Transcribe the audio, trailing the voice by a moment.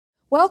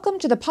Welcome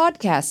to the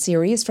podcast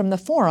series from the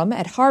Forum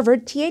at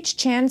Harvard T.H.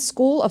 Chan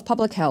School of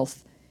Public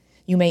Health.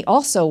 You may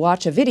also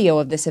watch a video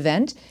of this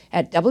event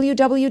at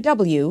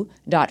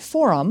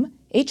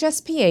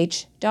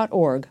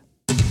www.forumhsph.org.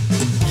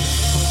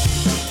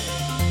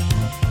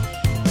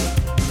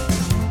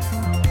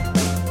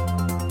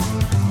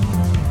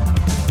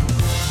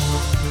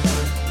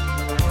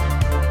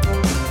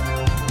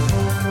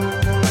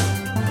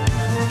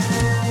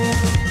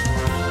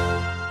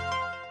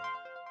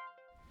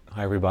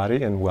 Hi,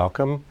 everybody, and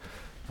welcome.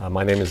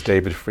 My name is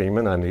David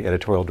Freeman. I'm the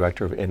editorial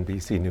director of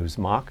NBC News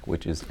Mock,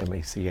 which is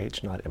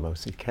M-A-C-H, not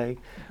M-O-C-K.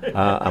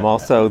 I'm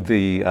also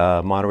the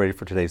moderator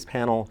for today's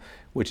panel,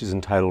 which is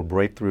entitled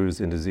Breakthroughs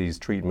in Disease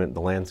Treatment,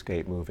 the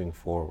Landscape Moving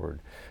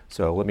Forward.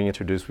 So let me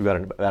introduce, we've got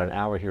about an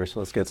hour here,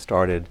 so let's get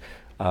started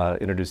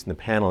introducing the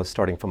panelists.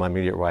 Starting from my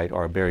immediate right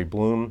are Barry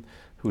Bloom,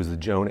 who is the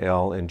Joan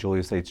L. and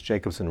Julius H.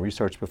 Jacobson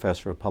Research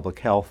Professor of Public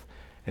Health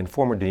and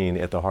former dean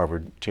at the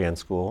Harvard Chan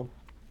School.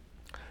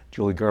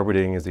 Julie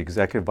Gerberding is the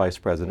Executive Vice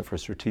President for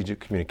Strategic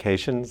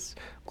Communications,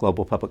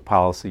 Global Public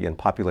Policy, and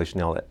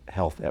Population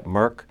Health at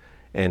Merck,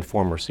 and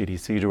former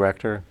CDC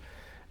Director.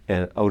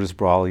 And Otis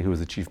Brawley, who is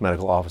the Chief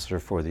Medical Officer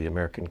for the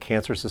American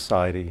Cancer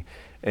Society.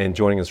 And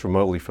joining us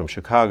remotely from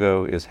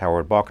Chicago is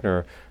Howard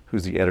Bauchner,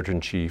 who's the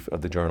Editor-in-Chief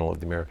of the Journal of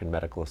the American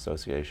Medical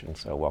Association.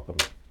 So welcome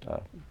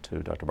to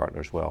Dr. Bauchner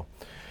as well.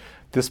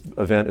 This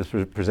event is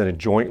presented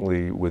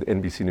jointly with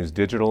NBC News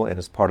Digital and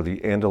is part of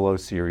the Andelot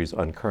Series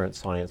on Current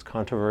Science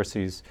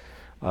Controversies.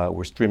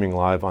 We're streaming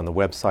live on the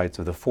websites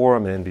of the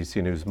Forum and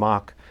NBC News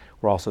Mock.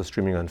 We're also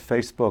streaming on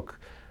Facebook.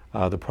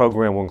 The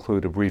program will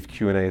include a brief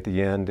Q&A at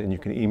the end, and you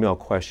can email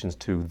questions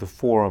to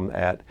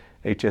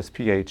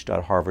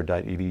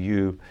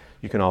theforum@hsph.harvard.edu.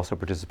 You can also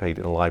participate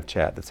in a live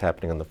chat that's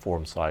happening on the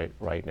Forum site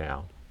right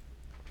now.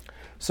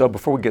 So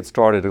before we get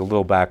started, a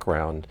little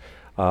background.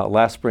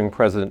 Last spring,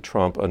 President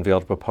Trump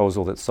unveiled a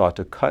proposal that sought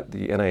to cut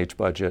the NIH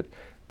budget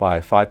by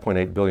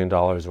 $5.8 billion,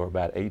 or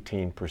about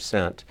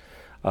 18%.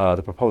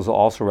 The proposal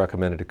also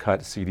recommended to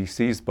cut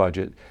CDC's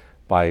budget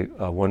by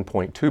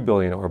 $1.2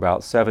 billion, or about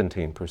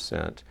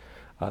 17%.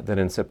 Then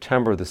in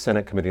September, the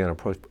Senate Committee on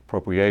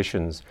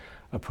Appropriations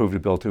approved a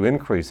bill to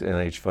increase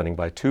NIH funding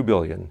by $2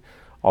 billion,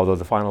 although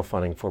the final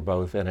funding for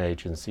both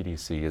NIH and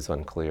CDC is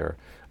unclear,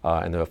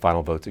 and the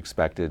final vote's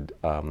expected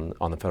on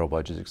the federal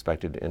budget is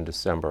expected in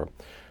December.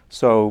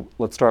 So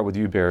let's start with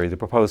you, Barry. The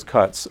proposed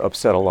cuts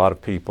upset a lot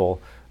of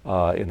people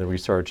in the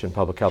research and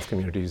public health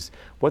communities.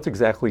 What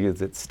exactly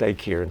is at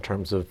stake here in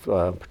terms of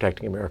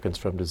protecting Americans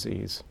from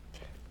disease?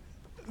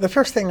 The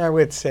first thing I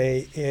would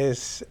say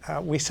is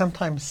we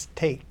sometimes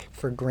take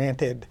for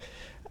granted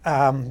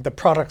the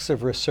products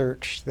of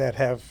research that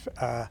have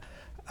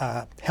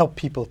helped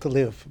people to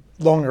live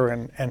longer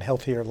and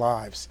healthier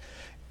lives.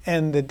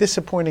 And the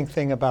disappointing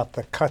thing about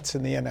the cuts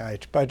in the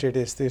NIH budget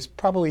is there's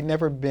probably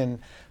never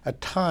been a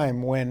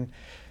time when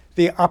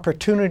the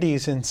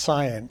opportunities in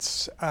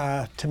science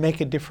to make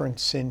a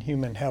difference in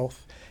human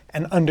health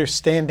and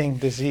understanding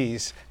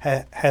disease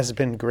has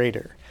been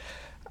greater.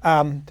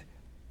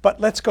 But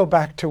let's go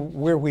back to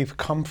where we've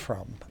come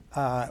from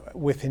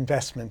with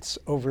investments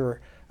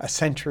over a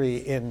century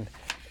in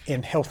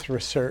health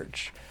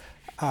research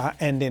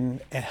and in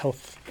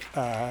health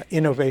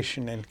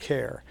innovation and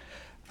care.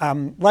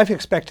 Life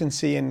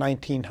expectancy in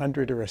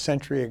 1900, or a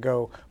century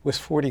ago, was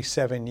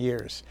 47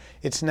 years.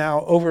 It's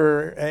now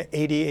over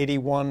 80,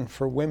 81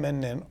 for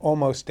women and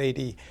almost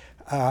 80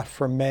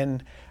 for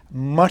men.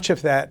 Much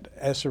of that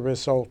as a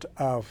result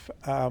of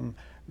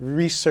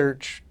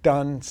research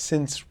done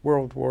since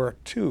World War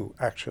II,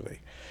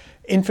 actually.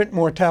 Infant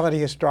mortality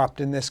has dropped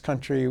in this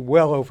country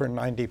well over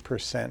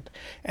 90%.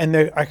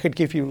 And I could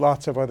give you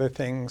lots of other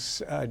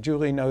things.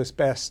 Julie knows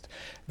best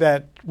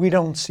that we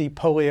don't see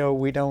polio,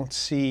 we don't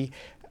see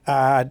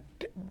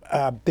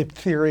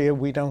diphtheria,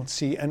 we don't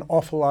see an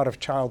awful lot of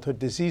childhood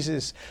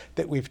diseases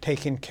that we've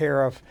taken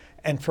care of.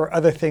 And for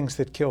other things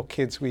that kill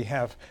kids, we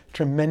have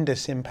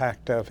tremendous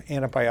impact of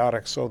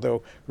antibiotics,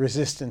 although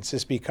resistance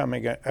is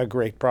becoming a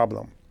great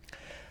problem.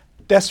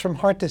 Deaths from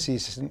heart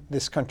disease in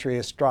this country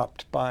has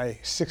dropped by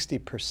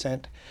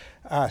 60%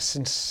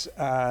 since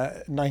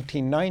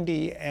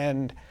 1990,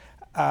 and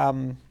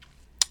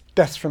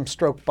deaths from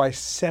stroke by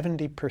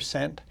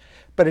 70%.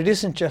 But it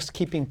isn't just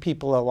keeping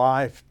people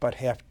alive but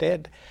half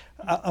dead.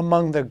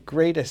 Among the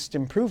greatest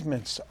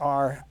improvements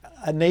are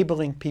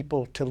enabling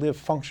people to live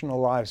functional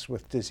lives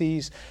with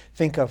disease.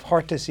 Think of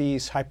heart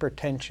disease,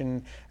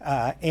 hypertension,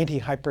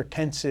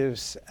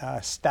 antihypertensives,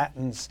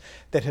 statins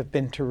that have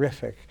been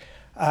terrific.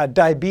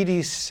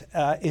 Diabetes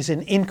is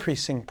an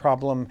increasing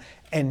problem,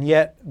 and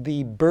yet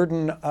the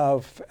burden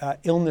of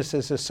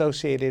illnesses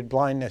associated,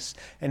 blindness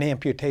and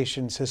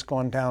amputations, has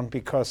gone down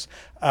because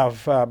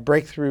of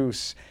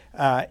breakthroughs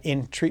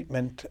in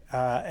treatment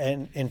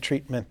and in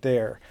treatment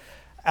there.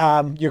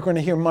 You're going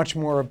to hear much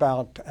more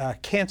about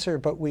cancer,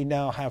 but we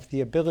now have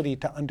the ability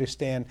to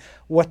understand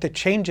what the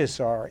changes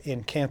are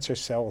in cancer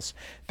cells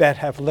that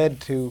have led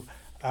to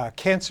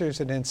cancers,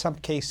 and in some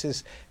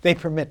cases they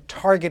permit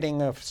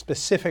targeting of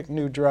specific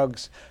new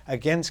drugs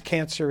against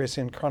cancer, as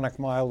in chronic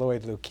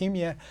myeloid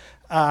leukemia.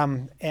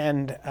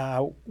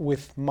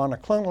 With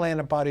monoclonal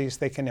antibodies,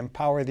 they can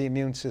empower the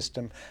immune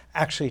system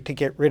actually to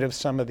get rid of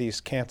some of these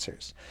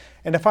cancers.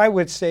 And if I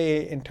would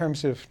say in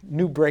terms of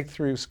new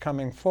breakthroughs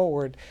coming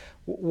forward,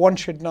 one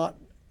should not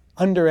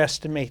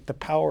underestimate the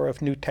power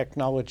of new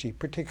technology,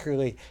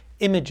 particularly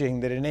imaging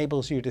that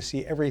enables you to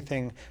see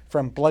everything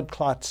from blood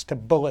clots to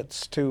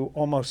bullets to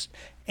almost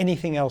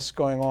anything else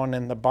going on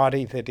in the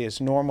body that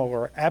is normal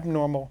or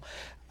abnormal.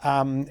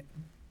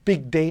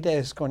 Big data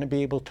is going to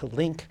be able to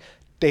link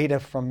data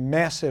from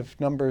massive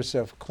numbers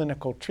of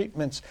clinical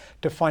treatments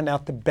to find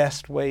out the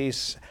best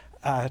ways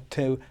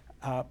to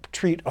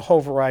treat a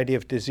whole variety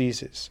of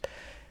diseases.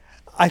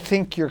 I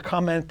think your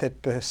comment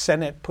that the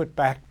Senate put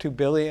back $2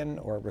 billion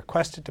or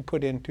requested to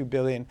put in $2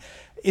 billion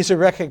is a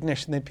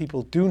recognition that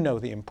people do know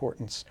the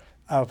importance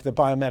of the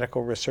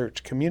biomedical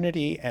research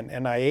community and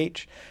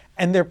NIH,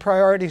 and their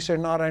priorities are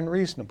not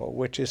unreasonable,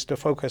 which is to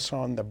focus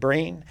on the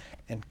brain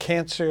and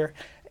cancer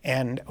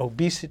and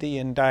obesity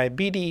and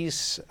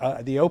diabetes,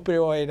 the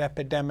opioid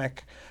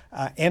epidemic,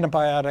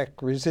 antibiotic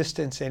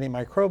resistance,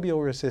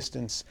 antimicrobial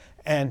resistance,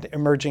 and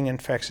emerging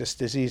infectious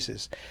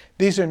diseases.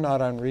 These are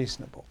not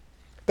unreasonable.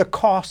 The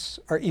costs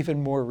are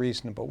even more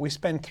reasonable. We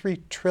spend $3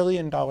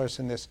 trillion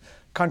in this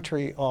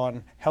country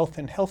on health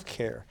and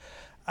healthcare.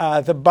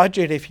 The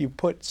budget, if you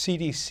put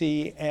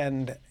CDC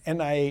and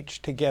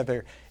NIH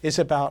together, is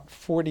about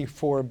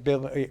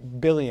 $44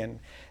 billion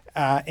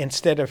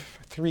instead of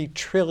 $3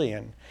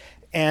 trillion.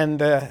 And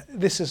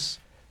this is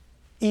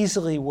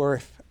easily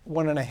worth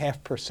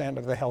 1.5%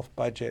 of the health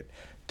budget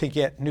to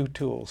get new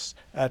tools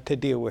to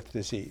deal with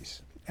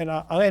disease. And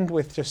I'll end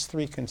with just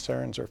 3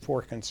 concerns or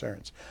 4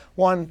 concerns.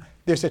 One,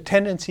 there's a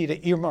tendency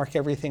to earmark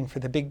everything for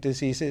the big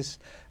diseases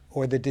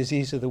or the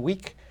disease of the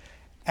week.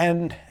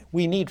 And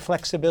we need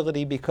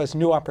flexibility because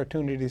new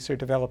opportunities are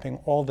developing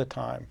all the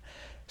time.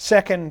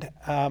 Second,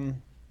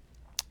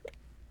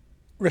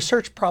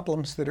 research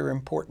problems that are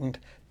important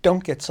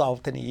don't get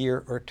solved in a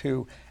year or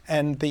 2,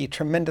 and the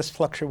tremendous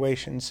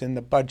fluctuations in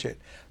the budget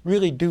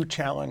really do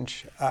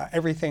challenge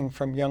everything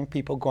from young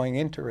people going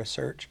into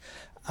research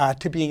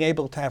to being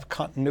able to have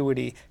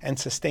continuity and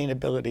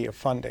sustainability of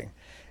funding.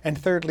 And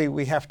thirdly,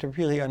 we have to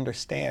really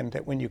understand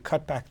that when you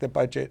cut back the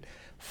budget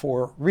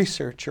for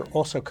research, you're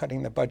also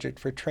cutting the budget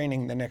for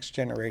training the next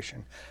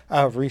generation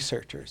of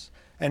researchers.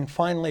 And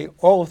finally,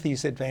 all of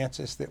these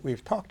advances that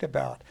we've talked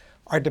about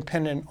are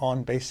dependent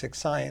on basic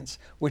science,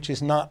 which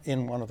is not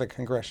in one of the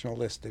congressional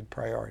listed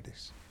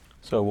priorities.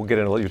 So we'll get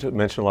into, you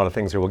mentioned a lot of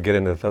things here. We'll get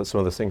into some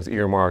of the things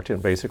earmarked in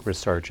basic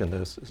research and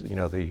this,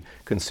 the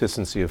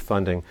consistency of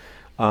funding.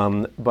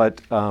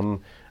 But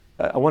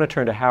I want to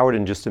turn to Howard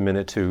in just a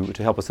minute to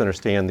help us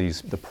understand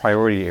the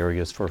priority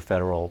areas for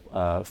federal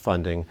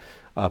funding,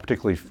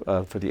 particularly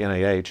for the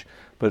NIH.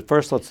 But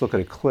first, let's look at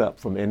a clip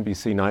from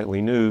NBC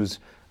Nightly News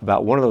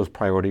about one of those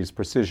priorities,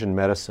 precision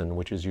medicine,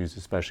 which is used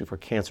especially for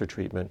cancer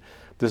treatment.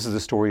 This is the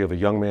story of a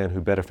young man who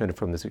benefited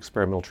from this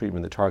experimental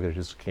treatment that targeted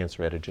his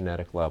cancer at a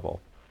genetic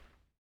level.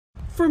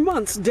 For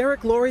months,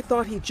 Derek Laurie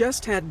thought he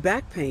just had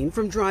back pain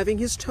from driving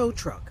his tow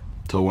truck.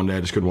 Till one day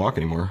I just couldn't walk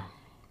anymore.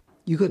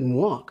 You couldn't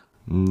walk?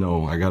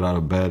 No, I got out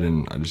of bed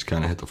and I just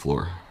kind of hit the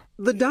floor.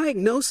 The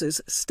diagnosis,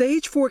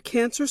 stage 4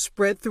 cancer,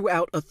 spread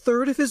throughout a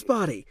third of his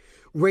body.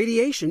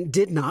 Radiation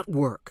did not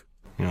work.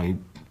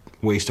 You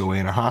waste away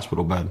in a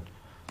hospital bed.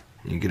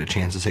 You get a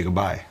chance to say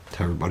goodbye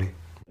to everybody.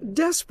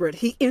 Desperate,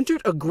 he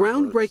entered a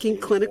groundbreaking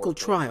clinical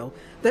trial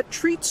that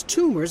treats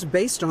tumors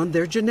based on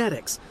their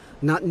genetics,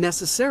 not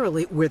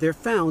necessarily where they're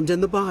found in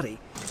the body.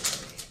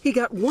 He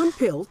got 1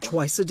 pill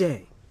twice a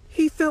day.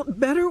 He felt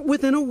better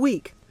within a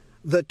week.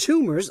 The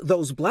tumors,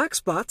 those black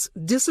spots,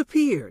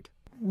 disappeared.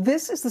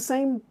 This is the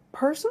same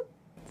person?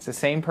 It's the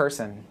same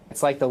person.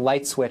 It's like the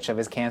light switch of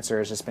his cancer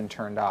has just been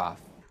turned off.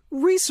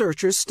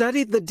 Researchers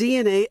studied the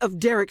DNA of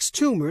Derek's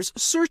tumors,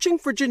 searching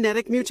for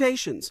genetic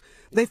mutations.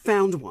 They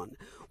found one,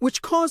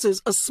 which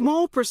causes a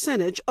small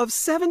percentage of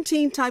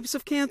 17 types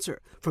of cancer,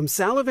 from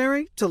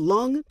salivary to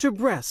lung to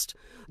breast.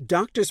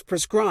 Doctors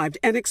prescribed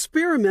an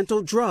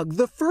experimental drug,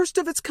 the first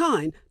of its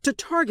kind, to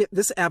target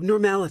this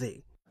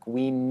abnormality.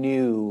 We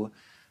knew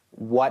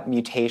what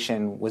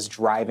mutation was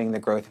driving the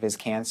growth of his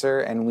cancer,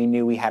 and we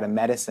knew we had a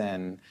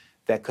medicine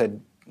that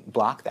could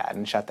block that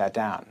and shut that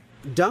down.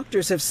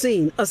 Doctors have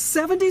seen a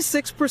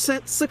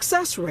 76%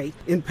 success rate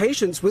in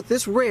patients with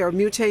this rare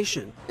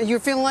mutation. You're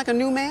feeling like a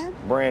new man?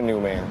 Brand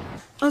new man.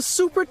 A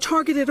super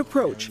targeted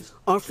approach,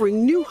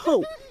 offering new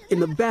hope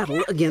in the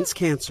battle against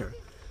cancer.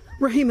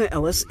 Rahima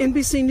Ellis,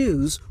 NBC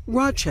News,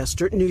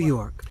 Rochester, New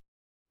York.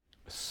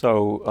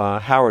 So,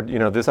 Howard,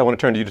 I want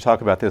to turn to you to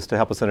talk about this to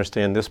help us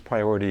understand this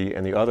priority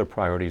and the other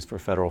priorities for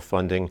federal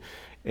funding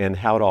and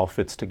how it all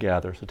fits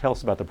together. So tell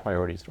us about the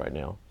priorities right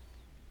now.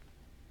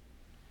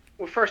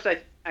 Well, first,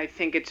 I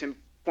think it's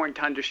important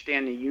to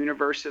understand the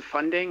universe of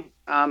funding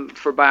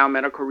for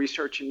biomedical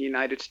research in the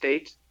United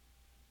States.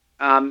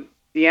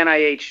 The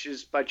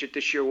NIH's budget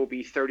this year will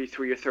be $33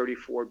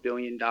 or $34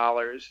 billion.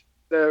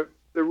 The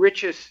the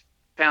richest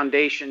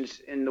foundations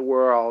in the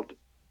world,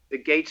 the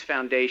Gates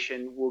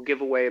Foundation will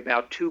give away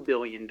about $2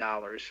 billion,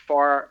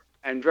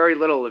 and very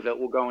little of it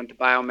will go into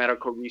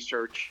biomedical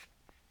research.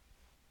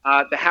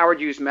 The Howard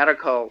Hughes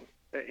Medical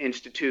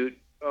Institute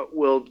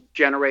will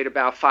generate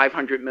about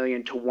 $500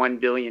 million to $1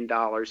 billion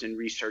in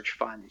research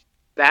funds.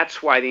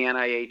 That's why the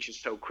NIH is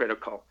so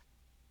critical.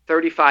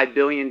 $35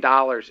 billion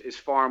is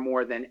far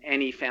more than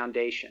any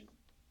foundation.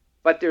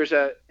 But there's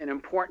an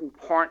important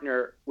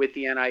partner with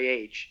the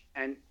NIH,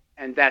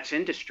 and that's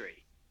industry.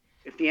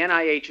 If the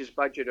NIH's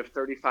budget of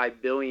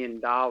 $35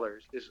 billion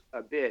is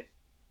a bit,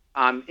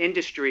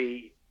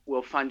 industry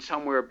will fund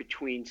somewhere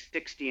between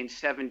 60 and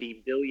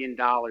 $70 billion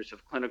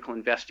of clinical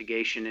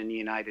investigation in the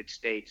United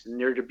States, and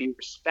they're to be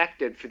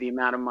respected for the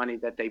amount of money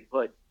that they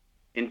put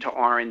into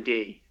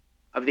R&D.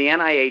 Of the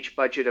NIH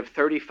budget of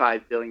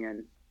 $35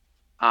 billion,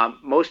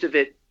 most of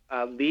it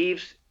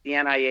leaves the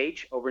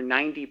NIH. Over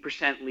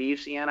 90%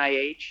 leaves the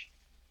NIH.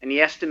 And the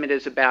estimate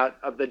is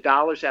of the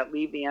dollars that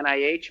leave the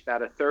NIH,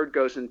 about a third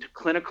goes into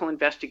clinical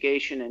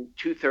investigation and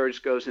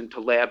 2/3 goes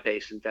into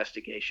lab-based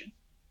investigation.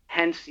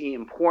 Hence the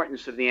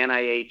importance of the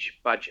NIH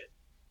budget.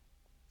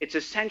 It's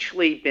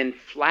essentially been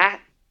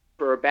flat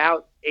for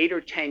about 8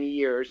 or 10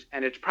 years,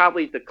 and it's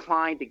probably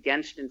declined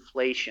against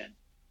inflation.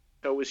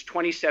 So it was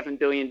 $27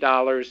 billion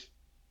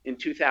in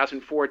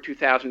 2004,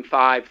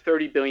 2005,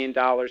 $30 billion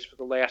for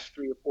the last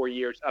 3 or 4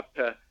 years up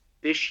to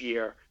this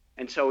year.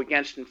 And so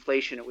against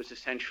inflation, it was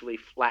essentially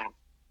flat.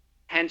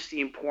 Hence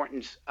the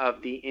importance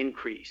of the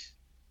increase.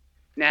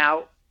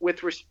 Now,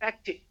 with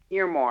respect to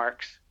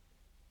earmarks,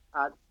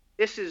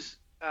 this is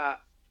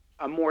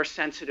a more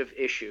sensitive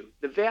issue.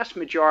 The vast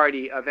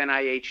majority of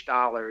NIH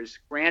dollars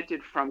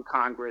granted from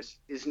Congress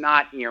is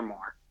not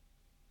earmarked.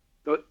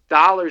 The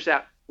dollars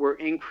that were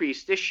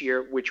increased this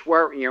year, which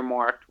were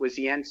earmarked, was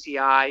the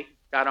NCI,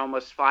 got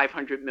almost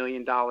 $500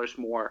 million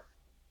more,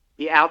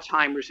 the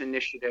Alzheimer's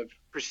Initiative,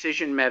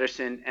 Precision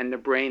Medicine, and the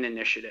Brain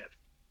Initiative.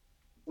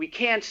 We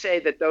can't say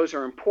that those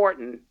are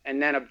important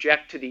and then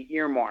object to the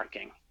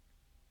earmarking.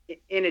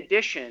 In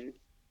addition,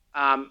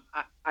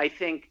 I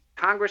think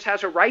Congress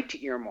has a right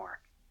to earmark.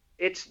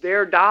 It's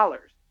their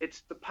dollars.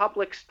 It's the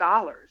public's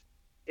dollars.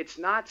 It's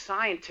not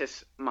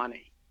scientists'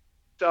 money.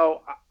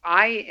 So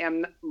I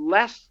am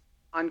less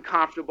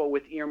uncomfortable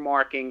with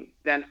earmarking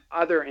than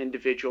other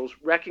individuals,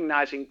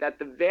 recognizing that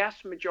the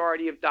vast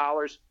majority of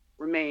dollars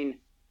remain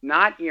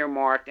not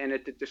earmarked and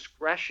at the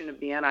discretion of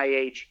the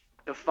NIH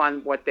to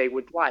fund what they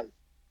would like.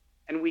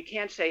 And we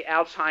can't say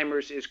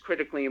Alzheimer's is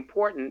critically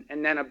important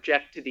and then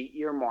object to the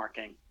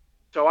earmarking.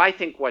 So I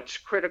think what's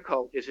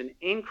critical is an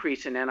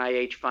increase in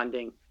NIH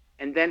funding,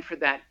 and then for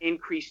that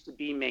increase to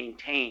be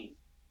maintained.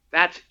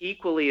 That's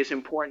equally as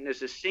important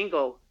as a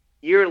single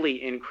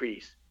yearly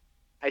increase.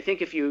 I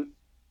think if you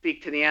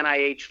speak to the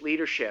NIH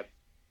leadership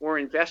or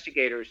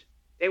investigators,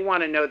 they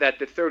want to know that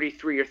the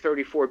 $33 or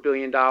 $34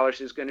 billion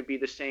is going to be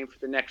the same for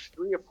the next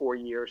 3 or 4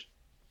 years,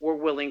 or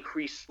will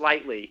increase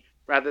slightly,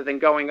 rather than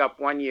going up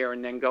 1 year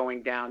and then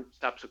going down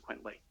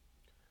subsequently.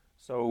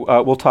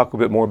 So we'll talk a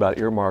bit more about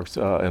earmarks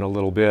in a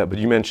little bit, but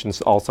you mentioned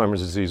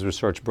Alzheimer's disease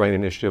research, brain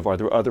initiative. Are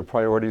there other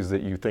priorities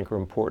that you think are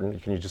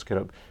important? Can you just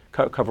kind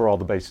of cover all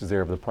the bases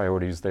there of the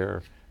priorities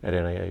there at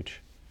NIH?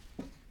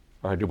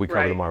 Or did we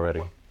cover them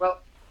already?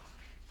 Well,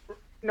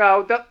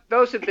 no,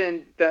 those have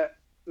been the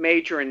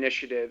major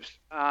initiatives.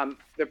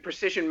 The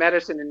Precision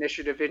Medicine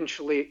Initiative,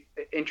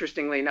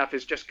 interestingly enough,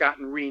 has just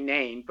gotten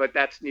renamed, but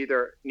that's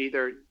neither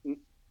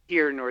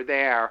here nor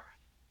there.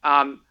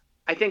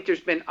 I think there's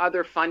been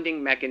other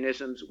funding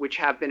mechanisms which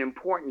have been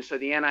important, so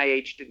the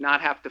NIH did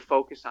not have to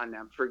focus on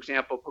them. For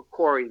example,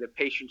 PCORI, the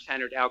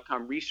Patient-Centered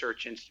Outcome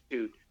Research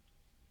Institute,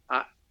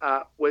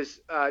 was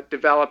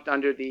developed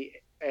under the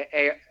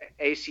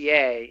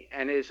ACA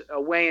and is a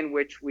way in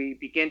which we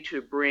begin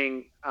to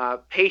bring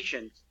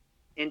patients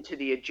into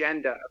the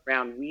agenda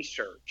around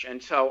research.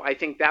 And so I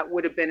think that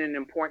would have been an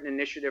important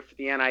initiative for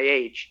the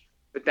NIH,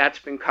 but that's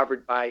been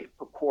covered by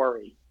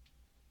PCORI.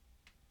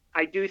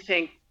 I do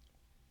think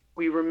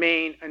we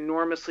remain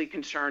enormously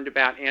concerned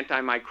about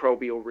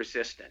antimicrobial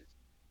resistance.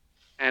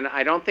 And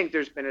I don't think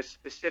there's been a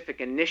specific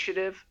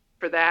initiative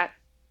for that,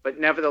 but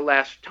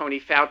nevertheless, Tony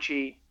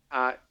Fauci,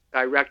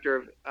 director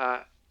of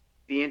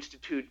the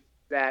institute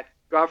that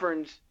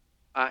governs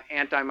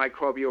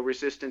antimicrobial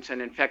resistance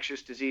and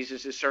infectious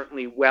diseases, is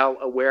certainly well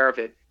aware of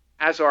it,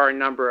 as are a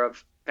number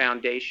of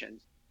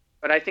foundations.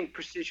 But I think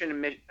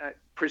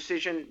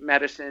precision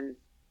medicine,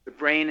 the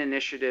Brain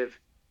Initiative,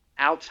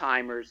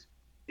 Alzheimer's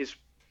is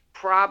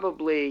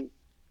probably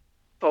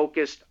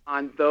focused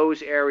on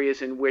those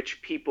areas in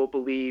which people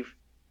believe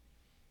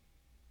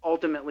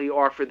ultimately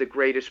offer the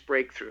greatest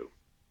breakthrough.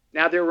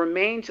 Now, there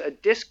remains a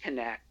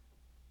disconnect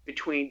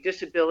between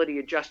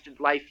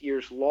disability-adjusted life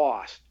years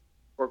lost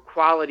or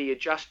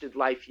quality-adjusted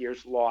life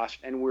years lost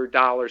and where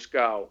dollars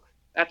go.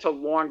 That's a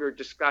longer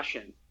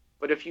discussion.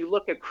 But if you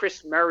look at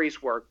Chris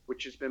Murray's work,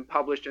 which has been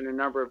published in a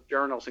number of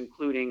journals,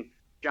 including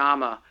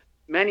JAMA,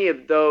 many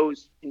of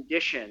those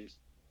conditions,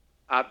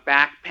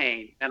 back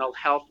pain, mental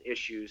health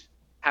issues,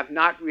 have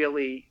not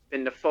really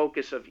been the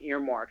focus of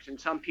earmarks. And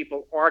some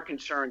people are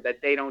concerned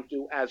that they don't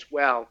do as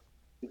well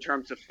in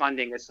terms of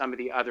funding as some of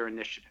the other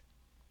initiatives.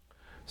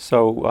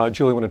 So,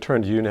 Julie, I want to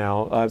turn to you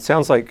now. It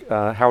sounds like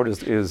Howard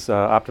is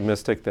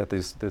optimistic that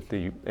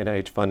the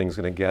NIH funding is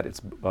going to get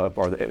its,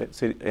 or the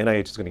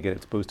NIH is going to get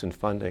its boost in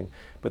funding,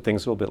 but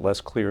things are a little bit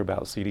less clear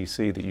about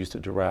CDC that used to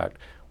direct.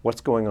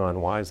 What's going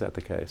on? Why is that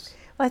the case?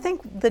 Well, I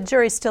think the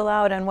jury's still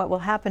out on what will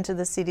happen to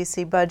the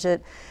CDC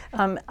budget.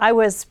 I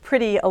was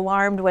pretty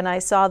alarmed when I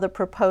saw the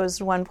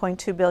proposed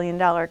 $1.2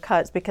 billion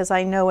cuts, because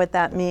I know what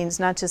that means,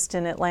 not just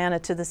in Atlanta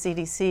to the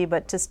CDC,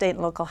 but to state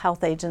and local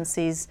health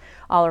agencies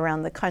all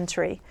around the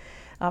country.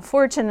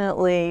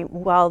 Fortunately,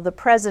 while the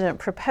president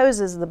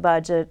proposes the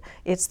budget,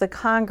 it's the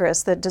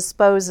Congress that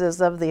disposes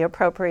of the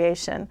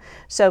appropriation.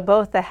 So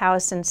both the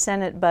House and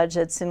Senate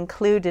budgets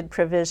included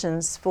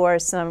provisions for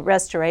some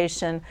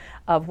restoration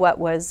of what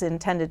was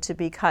intended to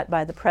be cut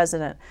by the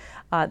president.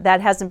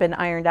 That hasn't been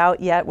ironed out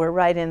yet. We're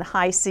right in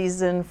high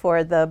season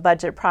for the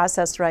budget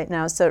process right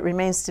now, so it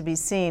remains to be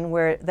seen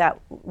where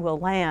that will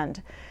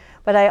land.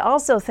 But I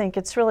also think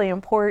it's really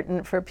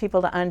important for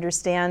people to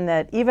understand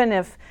that even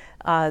if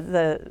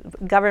the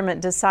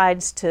government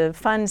decides to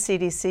fund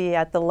CDC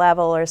at the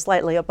level or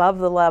slightly above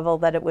the level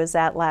that it was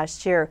at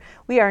last year,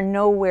 we are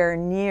nowhere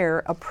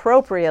near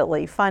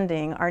appropriately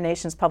funding our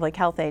nation's public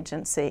health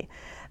agency.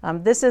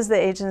 This is the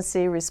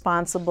agency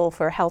responsible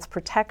for health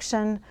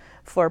protection,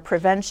 for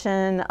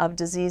prevention of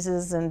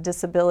diseases and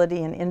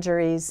disability and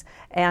injuries,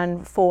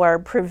 and for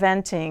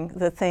preventing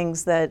the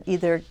things that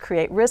either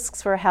create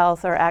risks for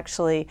health or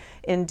actually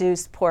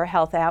induce poor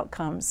health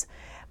outcomes.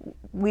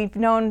 We've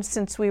known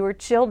since we were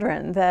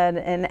children that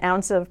an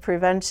ounce of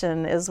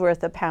prevention is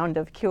worth a pound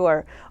of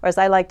cure, or as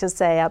I like to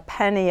say, a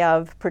penny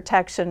of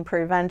protection,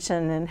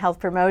 prevention, and health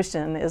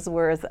promotion is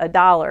worth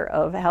 $1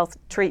 of health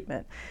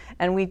treatment.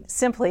 And we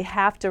simply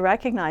have to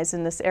recognize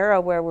in this era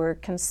where we're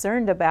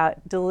concerned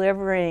about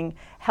delivering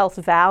health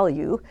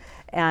value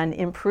and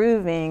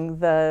improving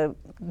the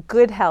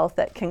good health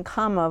that can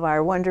come of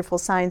our wonderful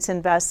science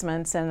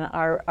investments and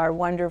our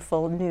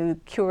wonderful new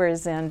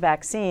cures and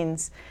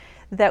vaccines,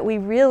 that we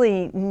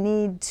really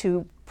need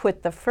to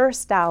put the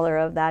first dollar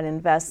of that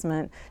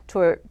investment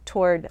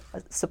toward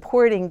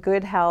supporting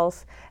good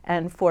health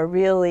and for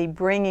really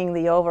bringing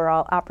the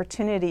overall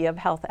opportunity of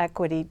health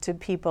equity to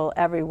people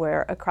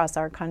everywhere across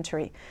our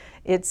country.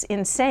 It's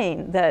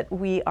insane that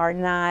we are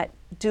not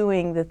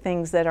doing the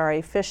things that are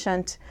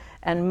efficient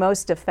and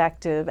most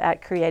effective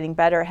at creating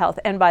better health,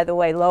 and by the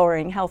way,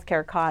 lowering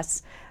healthcare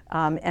costs,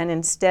 and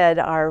instead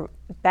are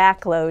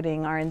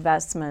backloading our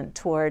investment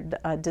toward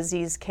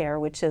disease care,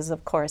 which is,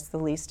 of course, the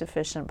least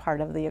efficient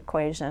part of the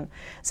equation.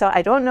 So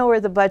I don't know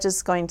where the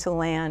budget's going to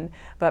land,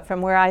 but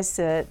from where I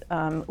sit,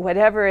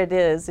 whatever it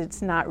is,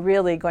 it's not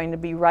really going to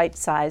be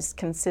right-sized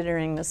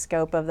considering the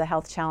scope of the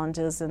health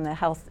challenges and the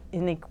health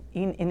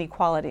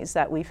inequalities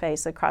that we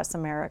face across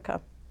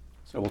America.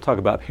 So we'll talk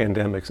about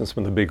pandemics and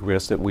some of the big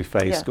risks that we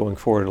face going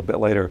forward a little bit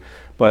later.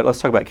 But let's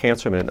talk about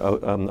cancer a minute.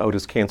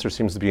 Otis, cancer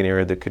seems to be an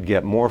area that could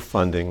get more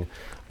funding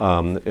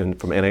from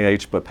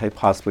NIH, but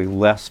possibly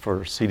less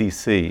for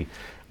CDC.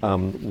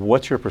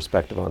 What's your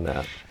perspective on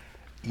that?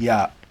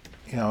 Yeah,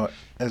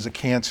 as a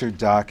cancer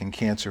doc and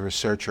cancer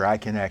researcher, I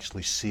can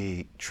actually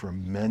see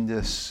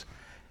tremendous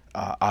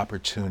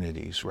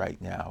opportunities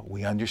right now.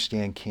 We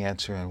understand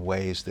cancer in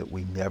ways that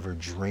we never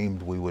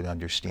dreamed we would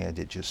understand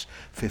it just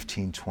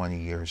 15, 20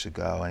 years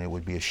ago, and it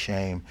would be a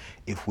shame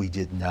if we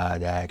did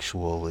not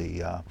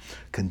actually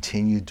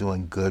continue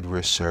doing good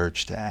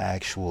research to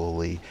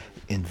actually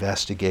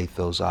investigate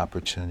those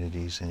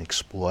opportunities and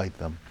exploit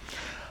them.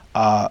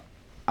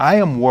 I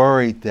am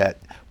worried that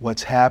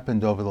what's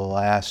happened over the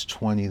last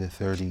 20 to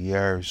 30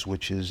 years,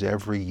 which is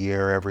every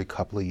year, every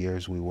couple of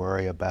years, we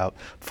worry about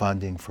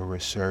funding for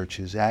research,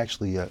 is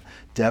actually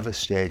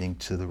devastating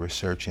to the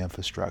research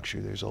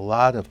infrastructure. There's a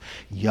lot of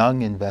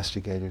young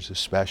investigators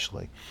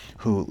especially,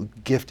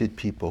 gifted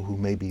people who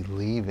may be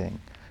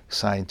leaving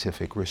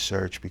scientific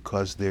research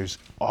because there's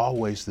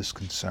always this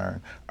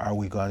concern, are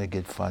we going to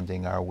get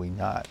funding, are we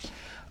not?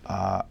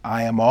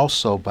 I am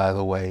also, by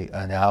the way,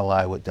 an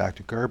ally with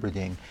Dr.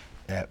 Gerberding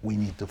that we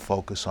need to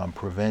focus on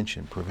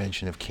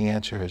prevention of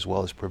cancer as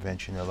well as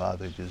prevention of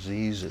other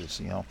diseases.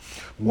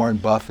 Warren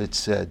Buffett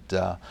said,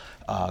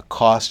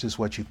 cost is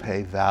what you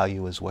pay,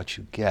 value is what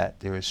you get.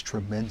 There is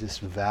tremendous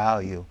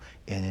value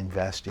in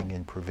investing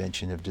in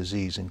prevention of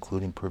disease,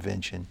 including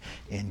prevention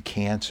in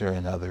cancer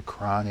and other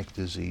chronic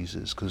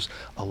diseases, because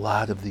a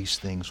lot of these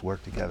things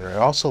work together. I'd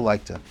also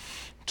like to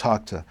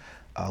talk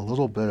a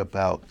little bit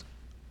about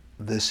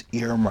this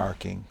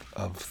earmarking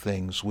of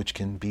things, which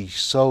can be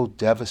so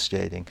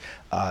devastating.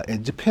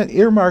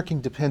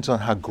 Earmarking depends on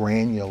how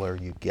granular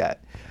you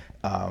get.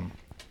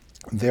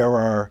 There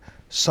are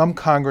some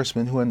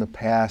congressmen who in the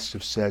past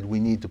have said we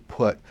need to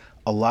put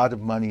a lot of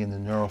money into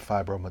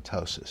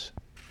neurofibromatosis.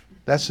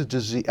 That's a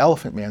disease,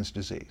 elephant man's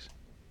disease.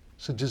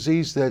 It's a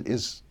disease that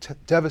is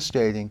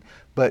devastating,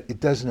 but it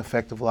doesn't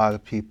affect a lot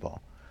of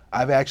people.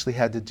 I've actually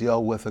had to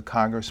deal with a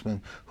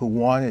congressman who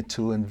wanted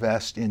to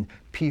invest in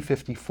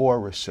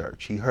P54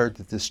 research. He heard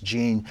that this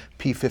gene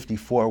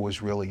P54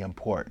 was really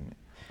important.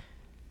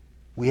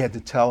 We had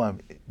to tell him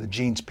the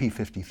gene's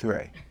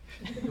P53.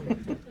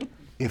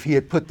 If he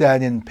had put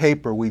that in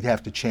paper, we'd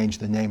have to change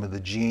the name of the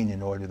gene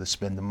in order to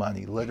spend the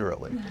money,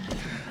 literally.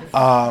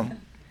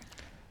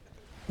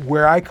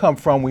 Where I come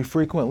from, we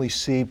frequently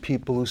see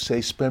people who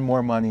say spend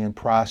more money in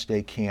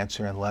prostate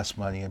cancer and less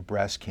money in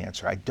breast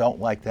cancer. I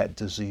don't like that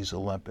disease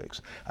Olympics.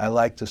 I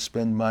like to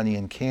spend money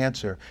in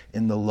cancer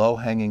in the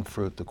low-hanging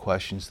fruit, the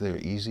questions that are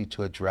easy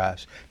to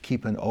address,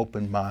 keep an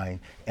open mind,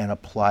 and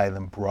apply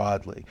them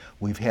broadly.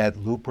 We've had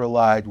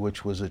Leuprolide,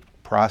 which was a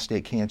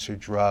prostate cancer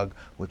drug,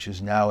 which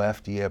is now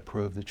FDA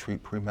approved to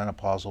treat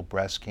premenopausal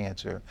breast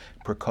cancer,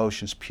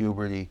 precocious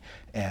puberty,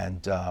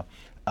 and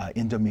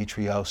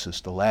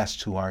endometriosis. The last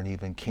two aren't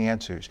even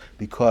cancers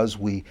because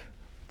we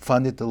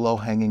funded the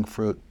low-hanging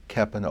fruit,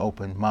 kept an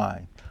open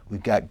mind.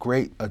 We've got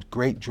a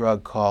great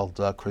drug called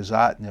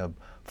crizotinib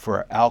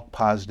for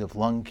ALK-positive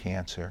lung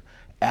cancer.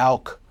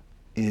 ALK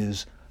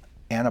is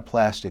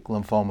anaplastic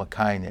lymphoma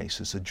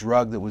kinase. It's a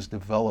drug that was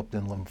developed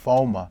in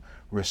lymphoma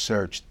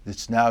research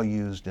that's now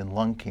used in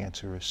lung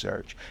cancer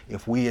research.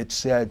 If we had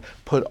said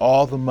put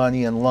all the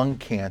money in lung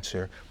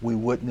cancer, we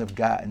wouldn't have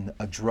gotten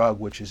a drug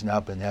which has now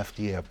been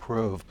FDA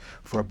approved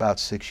for about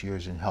 6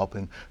 years in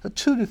helping 2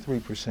 to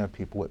 3% of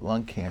people with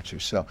lung cancer.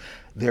 So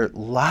there are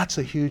lots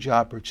of huge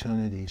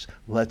opportunities.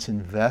 Let's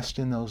invest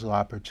in those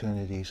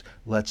opportunities.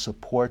 Let's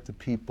support the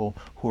people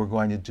who are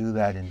going to do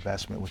that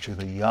investment, which are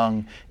the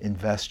young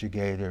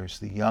investigators,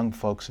 the young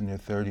folks in their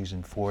 30s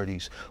and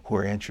 40s who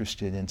are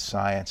interested in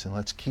science, and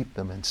let's keep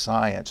them in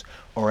science.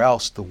 Or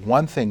else the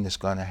one thing that's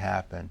going to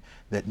happen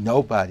that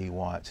nobody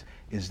wants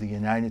is the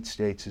United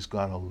States is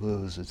going to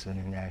lose its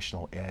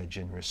international edge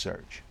in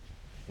research.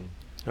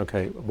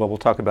 Okay, well, we'll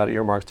talk about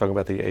earmarks, talk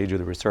about the age of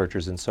the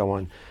researchers and so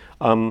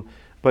on.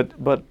 But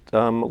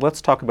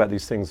let's talk about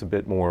these things a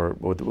bit more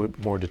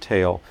with more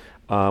detail.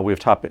 We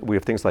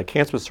have things like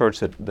cancer research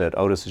that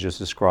Otis has just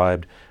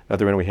described.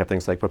 Other end, we have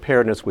things like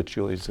preparedness, which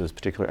Julie is a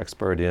particular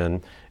expert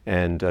in,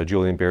 and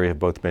Julie and Barry have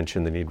both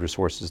mentioned the need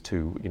resources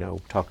to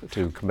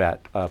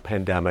combat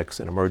pandemics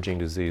and emerging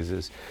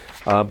diseases.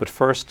 But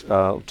first,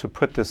 to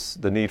put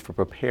the need for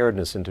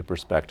preparedness into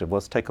perspective,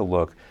 let's take a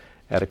look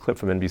at a clip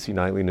from NBC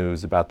Nightly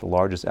News about the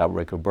largest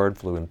outbreak of bird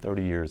flu in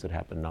 30 years that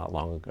happened not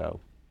long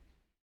ago.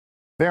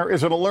 There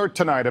is an alert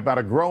tonight about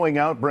a growing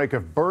outbreak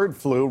of bird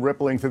flu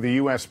rippling through the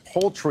U.S.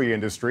 poultry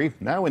industry.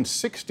 Now in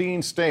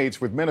 16 states,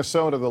 with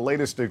Minnesota the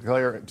latest to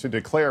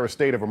declare a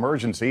state of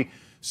emergency.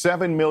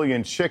 7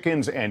 million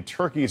chickens and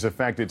turkeys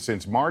affected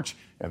since March,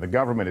 and the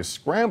government is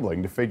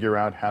scrambling to figure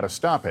out how to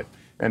stop it.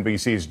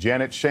 NBC's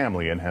Janet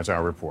Shamlian has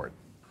our report.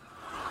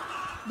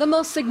 The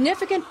most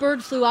significant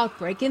bird flu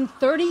outbreak in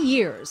 30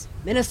 years.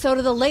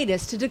 Minnesota the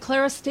latest to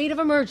declare a state of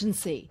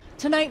emergency.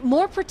 Tonight,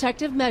 more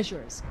protective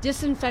measures,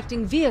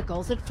 disinfecting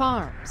vehicles at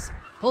farms.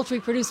 Poultry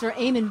producer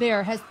Eamon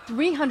Bear has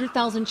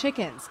 300,000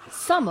 chickens.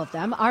 Some of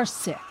them are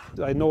sick.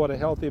 I know what a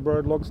healthy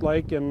bird looks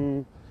like,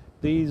 and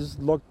these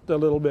looked a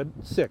little bit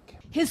sick.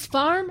 His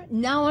farm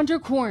now under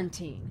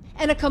quarantine,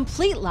 and a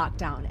complete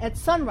lockdown at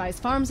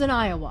Sunrise Farms in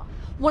Iowa,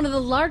 one of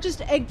the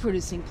largest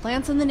egg-producing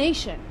plants in the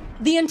nation.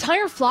 The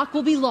entire flock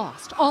will be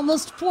lost,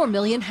 almost 4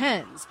 million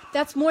hens.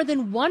 That's more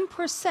than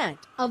 1%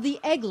 of the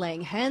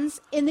egg-laying hens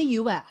in the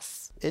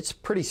U.S. It's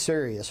pretty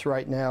serious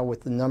right now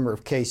with the number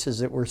of cases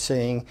that we're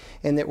seeing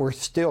and that we're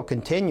still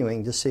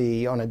continuing to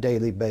see on a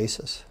daily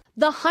basis.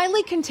 The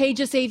highly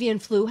contagious avian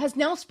flu has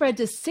now spread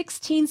to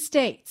 16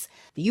 states,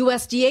 the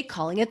USDA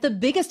calling it the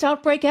biggest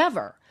outbreak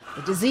ever.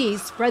 The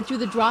disease, spread through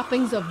the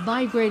droppings of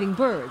migrating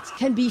birds,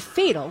 can be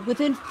fatal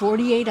within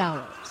 48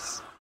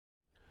 hours.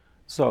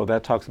 So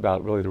that talks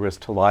about really the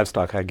risk to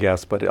livestock, I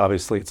guess, but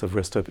obviously it's a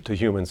risk to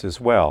humans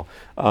as well.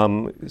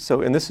 And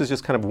this is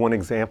just kind of one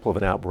example of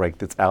an outbreak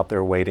that's out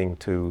there waiting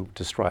to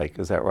strike.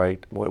 Is that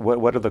right?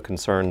 What are the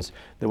concerns?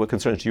 What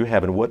concerns do you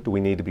have, and what do we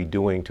need to be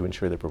doing to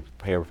ensure that we're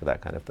prepared for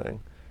that kind of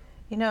thing?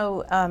 You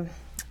know,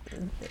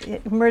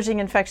 emerging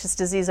infectious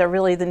disease are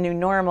really the new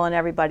normal, and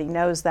everybody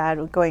knows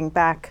that. Going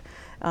back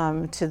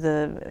to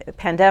the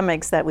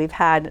pandemics that we've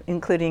had,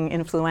 including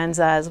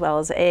influenza as well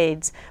as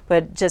AIDS,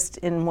 but just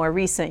in more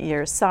recent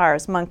years,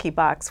 SARS,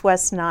 monkeypox,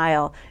 West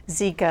Nile,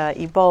 Zika,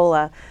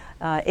 Ebola,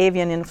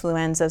 avian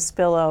influenza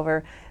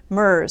spillover,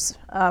 MERS.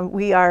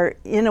 We are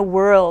in a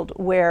world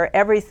where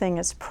everything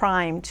is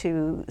primed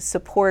to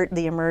support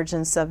the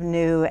emergence of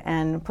new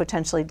and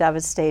potentially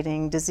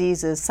devastating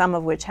diseases, some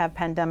of which have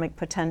pandemic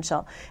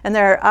potential. And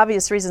there are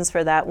obvious reasons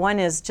for that. One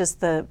is just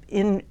the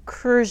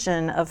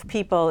incursion of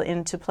people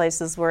into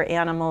places where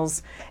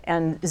animals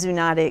and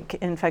zoonotic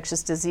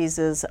infectious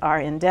diseases are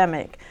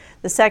endemic.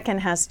 The second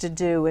has to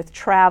do with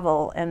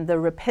travel and the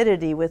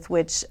rapidity with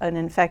which an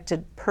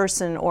infected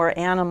person or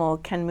animal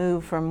can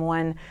move from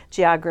one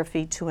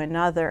geography to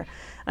another.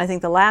 I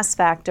think the last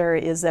factor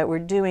is that we're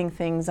doing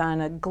things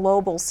on a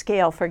global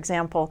scale. For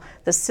example,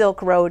 the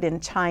Silk Road in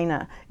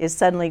China is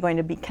suddenly going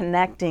to be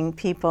connecting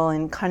people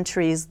in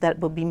countries that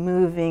will be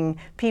moving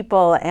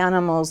people,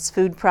 animals,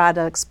 food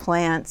products,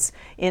 plants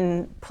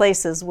in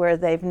places where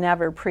they've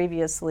never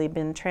previously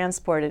been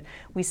transported.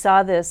 We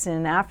saw this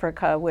in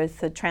Africa with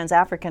the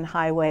Trans-African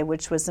Highway,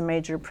 which was a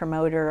major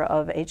promoter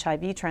of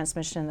HIV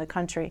transmission in the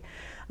country.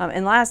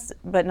 And last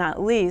but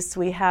not least,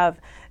 we have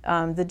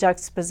the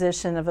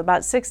juxtaposition of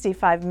about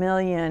 65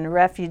 million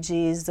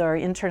refugees or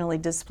internally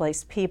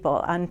displaced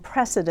people,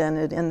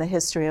 unprecedented in the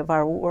history of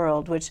our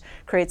world, which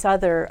creates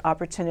other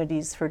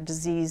opportunities for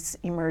disease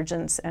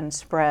emergence and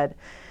spread.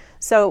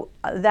 So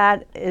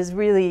that is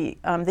really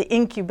the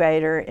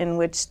incubator in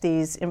which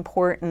these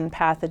important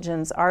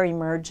pathogens are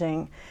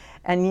emerging.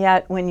 And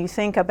yet, when you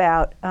think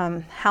about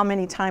how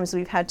many times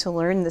we've had to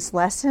learn this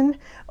lesson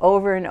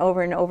over and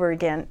over and over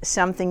again,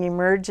 something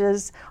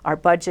emerges, our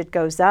budget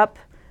goes up,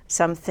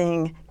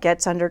 something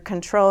gets under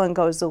control and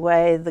goes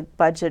away, the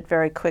budget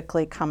very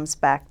quickly comes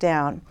back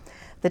down.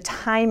 The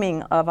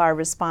timing of our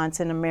response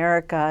in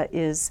America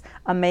is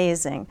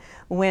amazing.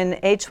 When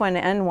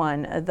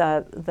H1N1,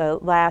 the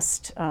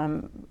last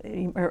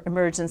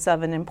emergence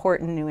of an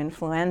important new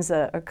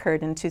influenza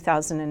occurred in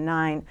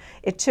 2009,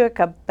 it took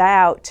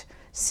about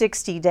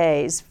 60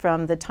 days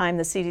from the time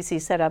the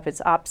CDC set up its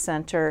ops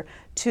center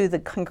to the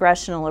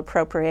congressional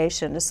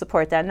appropriation to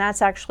support that. And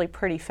that's actually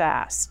pretty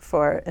fast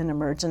for an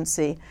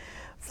emergency.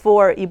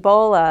 For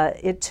Ebola,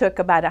 it took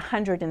about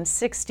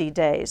 160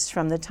 days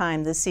from the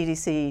time the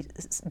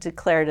CDC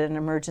declared an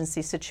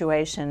emergency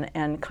situation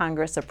and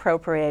Congress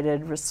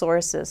appropriated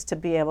resources to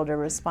be able to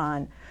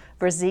respond.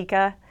 For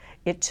Zika,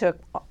 it took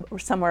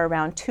somewhere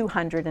around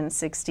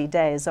 260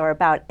 days, or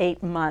about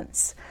 8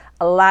 months.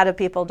 A lot of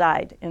people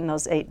died in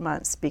those 8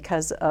 months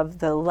because of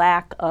the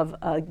lack of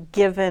a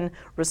given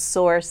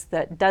resource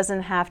that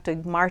doesn't have to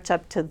march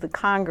up to the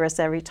Congress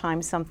every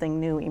time something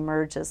new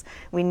emerges.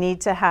 We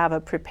need to have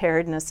a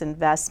preparedness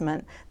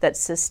investment that's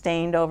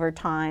sustained over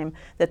time,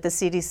 that the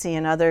CDC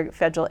and other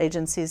federal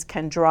agencies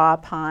can draw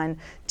upon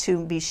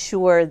to be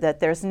sure that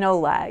there's no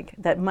lag,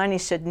 that money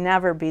should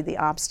never be the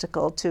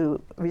obstacle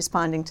to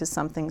responding to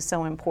something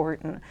so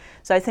important.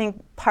 So I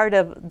think part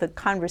of the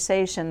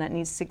conversation that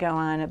needs to go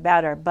on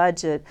about our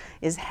budget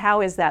is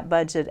how is that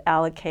budget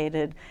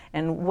allocated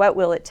and what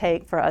will it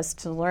take for us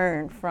to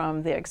learn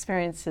from the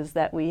experiences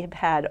that we have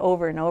had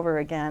over and over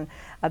again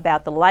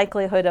about the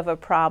likelihood of a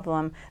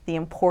problem, the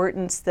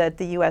importance that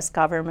the U.S.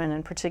 government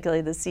and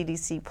particularly the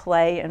CDC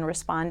play in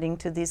responding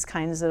to these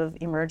kinds of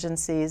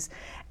emergencies,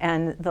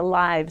 and the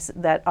lives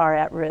that are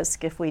at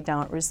risk if we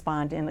don't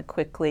respond in a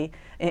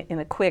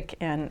quick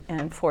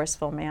and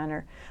forceful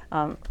manner.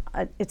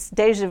 It's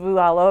deja vu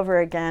all over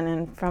again,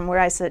 and from where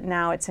I sit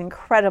now, it's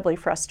incredibly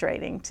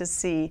frustrating to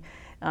see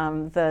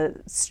the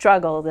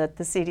struggle that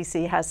the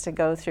CDC has to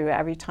go through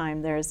every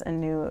time there's a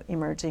new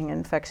emerging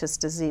infectious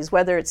disease,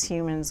 whether it's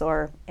humans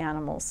or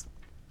animals.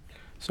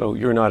 So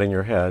you're nodding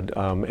your head,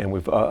 and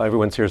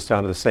everyone's here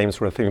sounded the same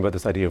sort of thing about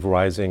this idea of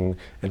rising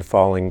and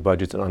falling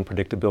budgets and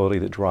unpredictability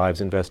that drives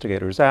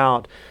investigators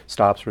out,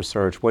 stops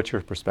research. What's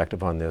your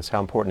perspective on this? How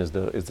important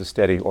is the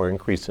steady or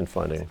increase in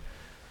funding?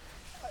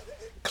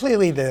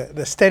 Clearly,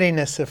 the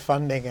steadiness of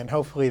funding and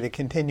hopefully the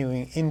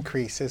continuing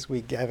increase as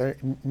we gather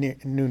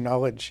new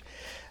knowledge.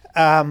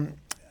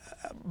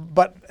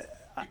 But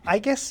I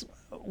guess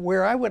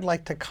where I would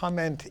like to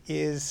comment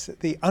is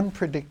the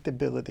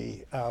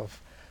unpredictability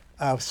of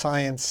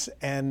science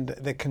and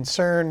the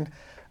concern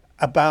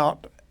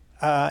about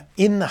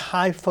in the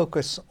high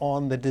focus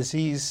on the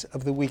disease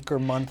of the week or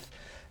month.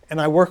 And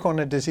I work on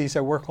a disease,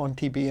 I work on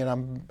TB,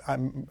 and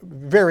I'm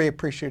very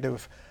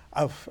appreciative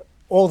of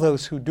all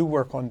those who do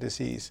work on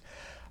disease.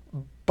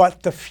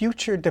 But the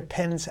future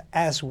depends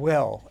as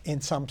well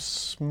in some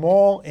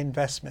small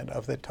investment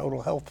of the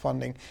total health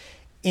funding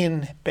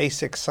in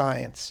basic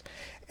science.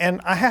 And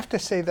I have to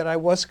say that I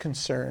was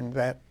concerned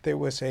that there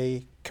was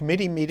a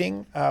committee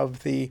meeting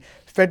of the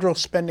Federal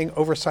Spending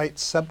Oversight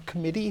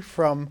Subcommittee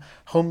from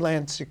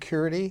Homeland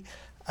Security,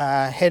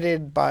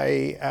 headed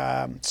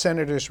by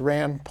Senators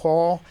Rand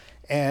Paul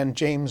and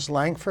James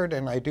Lankford,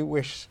 and I do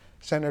wish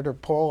Senator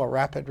Paul a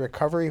rapid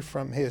recovery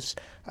from his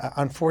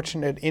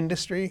unfortunate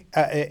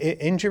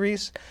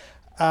injuries.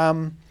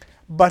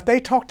 But they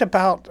talked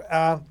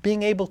about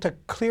being able to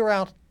clear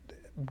out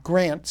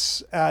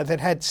grants that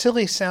had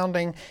silly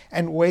sounding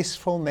and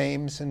wasteful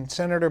names, and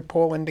Senator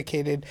Paul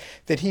indicated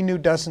that he knew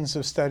dozens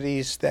of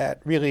studies that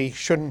really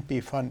shouldn't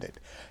be funded.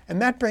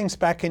 And that brings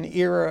back an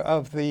era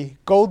of the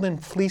Golden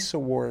Fleece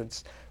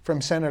Awards from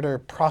Senator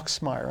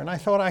Proxmire, and I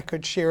thought I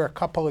could share a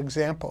couple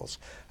examples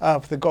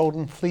of the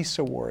Golden Fleece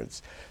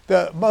Awards,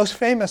 the most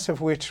famous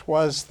of which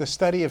was the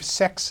study of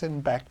sex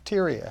in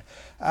bacteria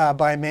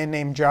by a man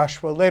named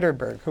Joshua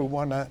Lederberg, who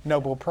won a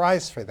Nobel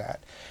Prize for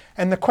that.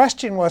 And the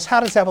question was, how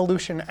does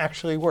evolution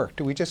actually work?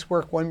 Do we just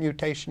work one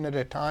mutation at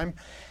a time?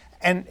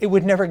 And it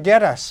would never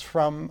get us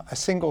from a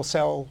single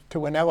cell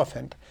to an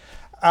elephant.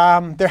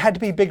 there had to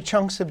be big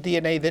chunks of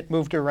DNA that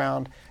moved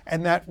around,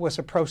 and that was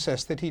a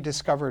process that he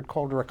discovered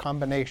called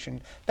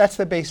recombination. That's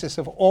the basis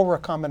of all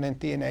recombinant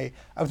DNA,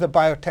 of the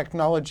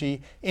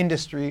biotechnology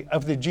industry,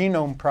 of the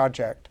Genome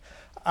Project.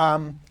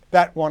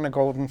 That won a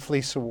Golden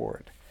Fleece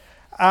Award.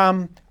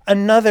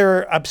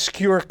 Another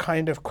obscure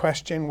kind of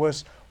question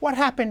was, what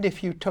happened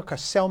if you took a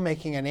cell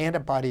making an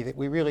antibody that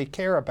we really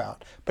care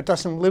about, but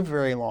doesn't live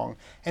very long,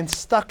 and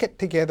stuck it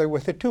together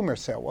with a tumor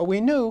cell? Well, we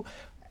knew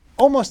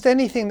almost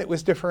anything that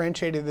was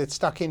differentiated that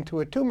stuck into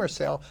a tumor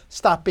cell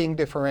stopped being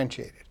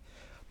differentiated.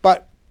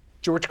 But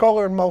George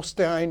Kohler and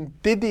Molstein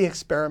did the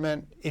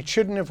experiment. It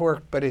shouldn't have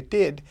worked, but it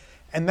did.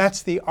 And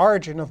that's the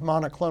origin of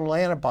monoclonal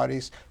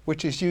antibodies,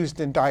 which is used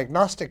in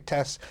diagnostic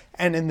tests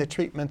and in the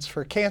treatments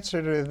for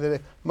cancer. They're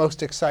the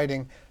most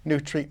exciting new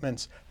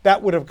treatments.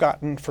 That would have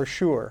gotten, for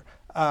sure,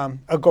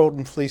 a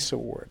Golden Fleece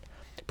Award.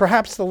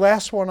 Perhaps the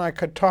last one I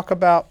could talk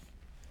about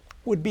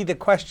would be the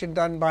question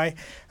done by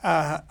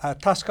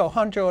Tasuku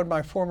Honjo and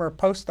my former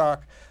postdoc,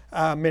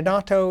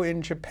 Minato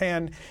in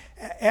Japan,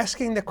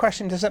 asking the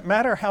question, does it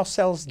matter how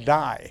cells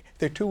die?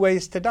 There are two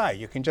ways to die.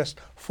 You can just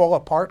fall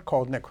apart,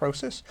 called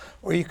necrosis,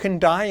 or you can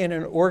die in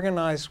an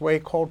organized way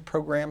called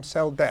programmed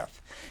cell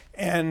death.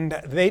 And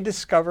they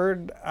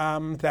discovered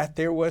that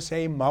there was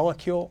a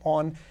molecule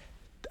on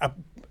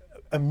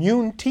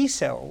immune T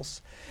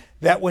cells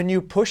that when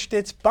you pushed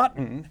its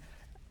button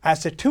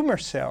as a tumor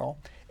cell,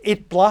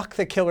 it blocked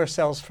the killer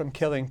cells from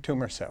killing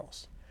tumor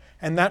cells.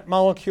 And that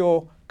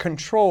molecule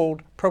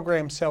controlled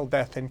programmed cell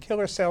death in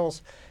killer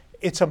cells.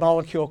 It's a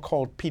molecule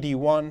called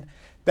PD-1.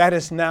 That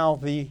is now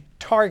the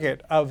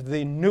target of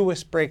the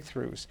newest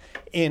breakthroughs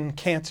in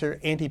cancer,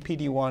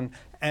 anti-PD-1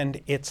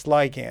 and its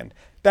ligand.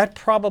 That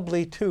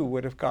probably, too,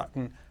 would have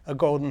gotten a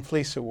Golden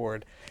Fleece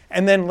Award.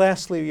 And then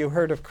lastly, you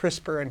heard of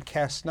CRISPR and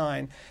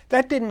Cas9.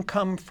 That didn't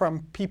come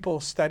from people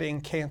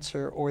studying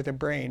cancer or the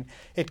brain.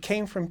 It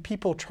came from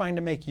people trying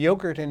to make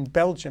yogurt in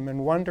Belgium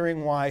and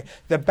wondering why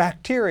the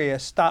bacteria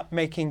stopped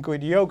making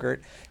good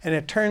yogurt. And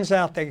it turns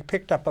out they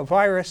picked up a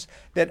virus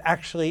that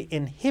actually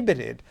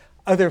inhibited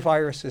other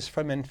viruses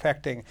from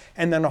infecting.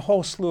 And then a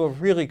whole slew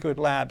of really good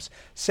labs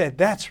said,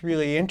 that's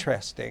really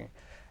interesting.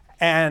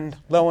 And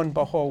lo and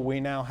behold, we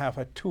now have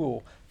a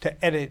tool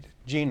to edit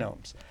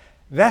genomes.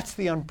 That's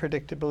the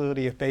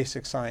unpredictability of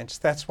basic science.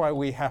 That's why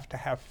we have to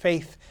have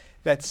faith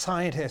that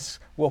scientists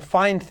will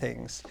find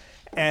things.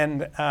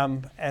 And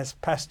as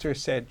Pasteur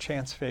said,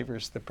 chance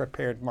favors the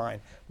prepared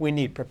mind. We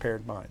need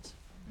prepared minds.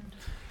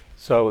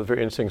 So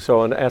very interesting. So I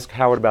want to ask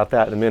Howard about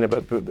that in a minute,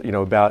 but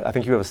about, I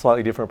think you have a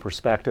slightly different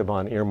perspective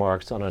on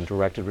earmarks on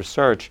undirected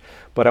research.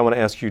 But I want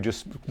to ask you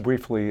just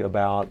briefly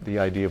about the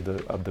idea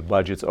of the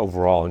budgets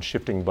overall and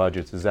shifting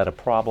budgets. Is that a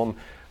problem?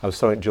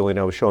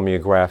 Juliana was showing me a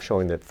graph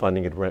showing that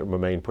funding had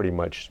remained pretty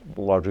much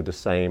largely the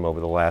same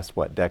over the last,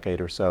 decade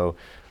or so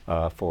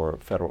for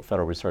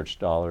federal research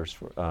dollars.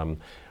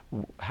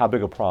 How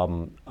big a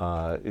problem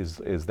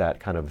is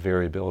that kind of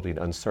variability and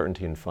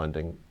uncertainty in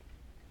funding?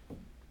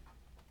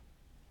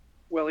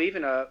 Well,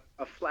 even a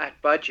flat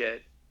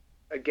budget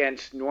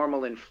against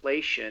normal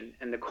inflation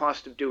and the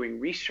cost of doing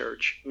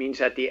research means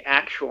that the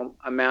actual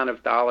amount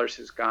of dollars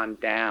has gone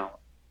down.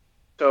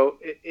 So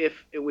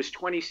if it was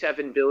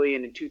 $27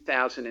 billion in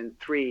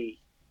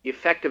 2003, the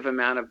effective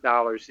amount of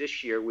dollars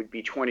this year would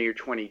be 20 or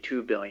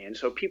 22 billion.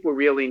 So people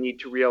really need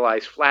to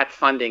realize flat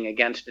funding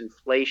against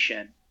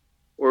inflation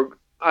or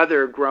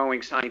other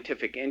growing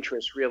scientific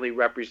interests really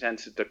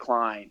represents a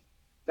decline.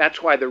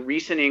 That's why the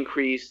recent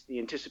increase, the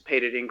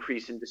anticipated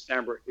increase in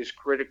December, is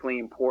critically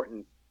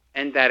important,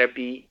 and that it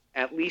be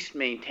at least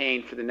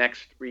maintained for the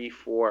next 3,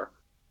 4,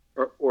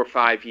 or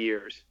 5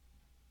 years.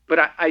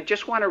 But I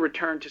just want to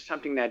return to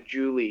something that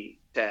Julie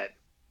said.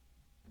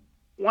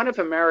 One of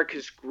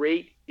America's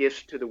great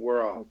gifts to the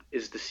world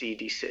is the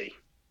CDC.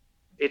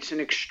 It's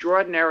an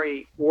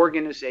extraordinary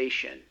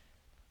organization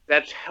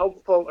that's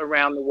helpful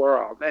around the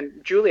world.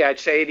 And Julie, I'd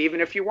say it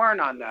even if you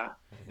weren't on the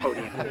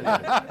podium.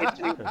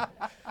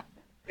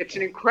 It's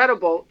an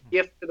incredible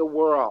gift to the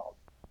world.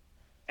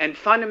 And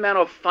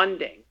fundamental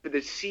funding for the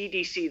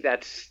CDC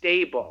that's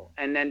stable,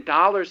 and then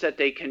dollars that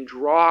they can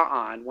draw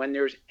on when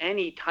there's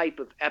any type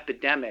of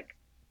epidemic,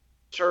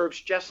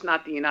 serves just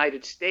not the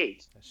United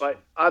States,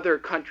 but other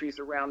countries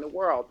around the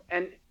world.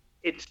 And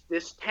it's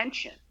this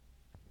tension.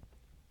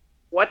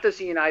 What does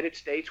the United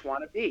States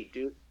want to be?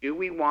 Do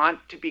we want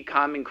to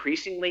become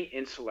increasingly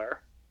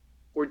insular,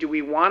 or do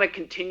we want to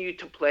continue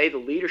to play the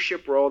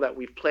leadership role that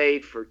we've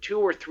played for 2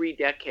 or 3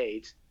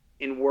 decades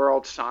in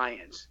world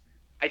science?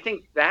 I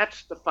think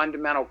that's the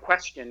fundamental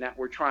question that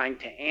we're trying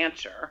to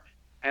answer.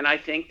 And I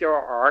think there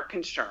are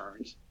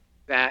concerns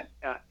that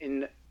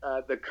in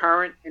the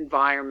current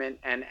environment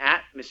and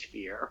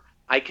atmosphere,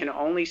 I can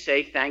only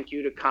say thank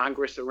you to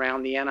Congress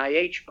around the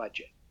NIH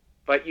budget.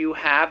 But you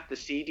have the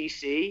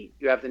CDC,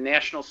 you have the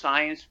National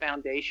Science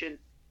Foundation,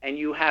 and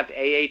you have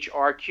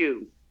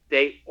AHRQ.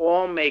 They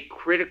all make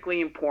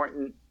critically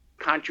important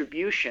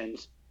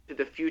contributions to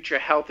the future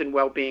health and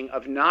well-being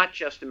of not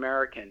just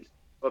Americans,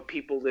 but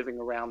people living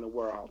around the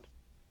world.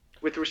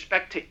 With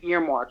respect to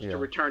earmarks, to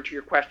return to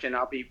your question,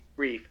 I'll be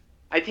brief.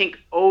 I think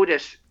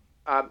Otis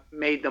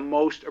made the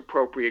most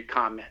appropriate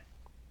comment.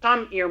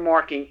 Some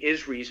earmarking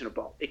is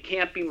reasonable. It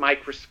can't be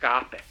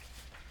microscopic.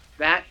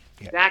 That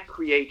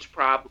creates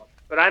problems.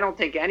 But I don't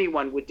think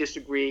anyone would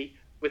disagree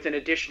with an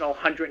additional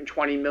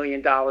 $120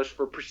 million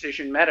for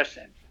precision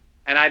medicine.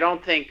 And I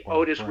don't think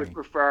Otis would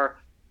prefer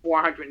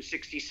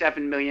 $467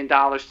 million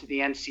to the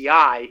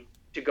NCI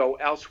to go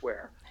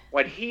elsewhere.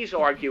 What he's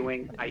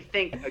arguing, I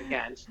think,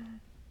 against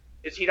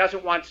is he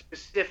doesn't want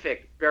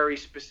very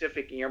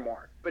specific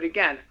earmark. But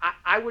again,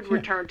 I would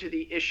return to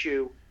the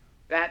issue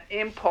that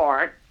in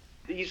part,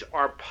 these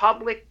are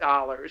public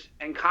dollars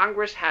and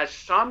Congress has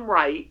some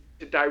right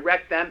to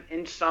direct them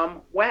in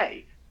some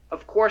way.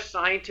 Of course,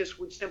 scientists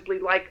would simply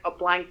like a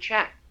blank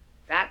check.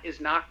 That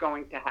is not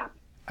going to happen.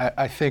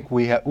 I think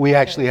we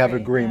actually have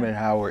agreement,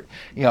 Howard.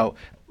 You know,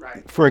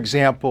 for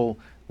example,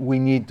 we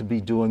need to be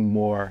doing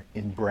more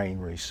in brain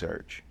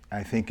research.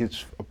 I think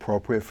it's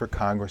appropriate for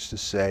Congress to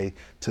say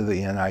to the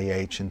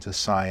NIH and to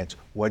science,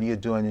 what are you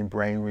doing in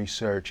brain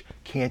research?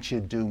 Can't you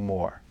do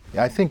more?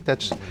 I think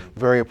that's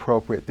very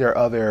appropriate. There are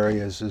other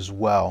areas as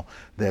well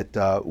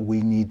that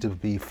we need to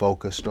be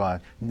focused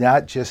on.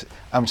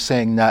 I'm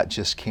saying not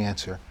just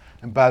cancer.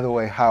 And by the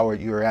way, Howard,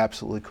 you're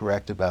absolutely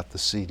correct about the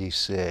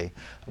CDC.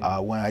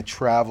 When I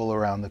travel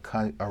around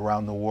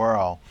the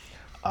world,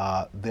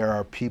 there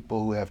are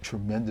people who have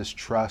tremendous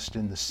trust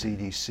in the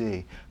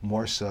CDC,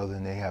 more so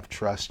than they have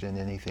trust in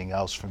anything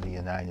else from the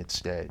United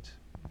States.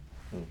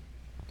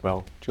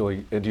 Well,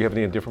 Julie, do you have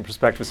any different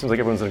perspective? It seems like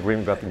everyone's in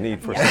agreement about the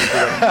need for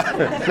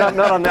something.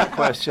 Not on that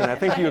question. I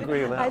think you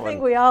agree on that one. I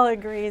think we all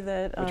agree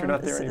that. But you're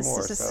not there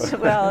anymore.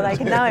 Well,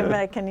 now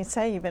I can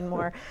say even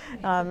more.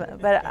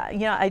 But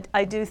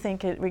I do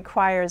think it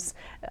requires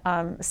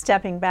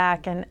stepping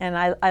back, and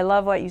I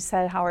love what you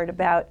said, Howard,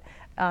 about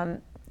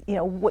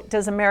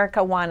does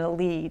America want to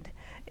lead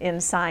in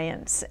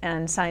science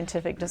and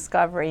scientific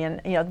discovery?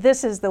 And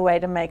this is the way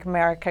to make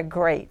America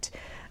great.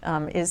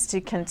 Is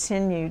to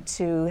continue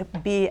to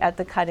be at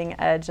the cutting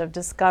edge of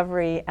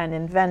discovery and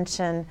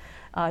invention,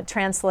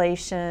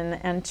 translation,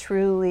 and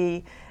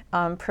truly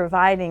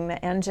providing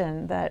the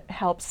engine that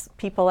helps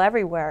people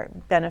everywhere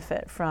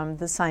benefit from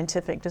the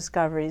scientific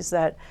discoveries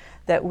that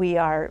we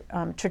are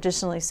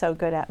traditionally so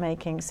good at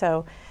making.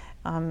 So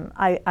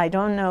I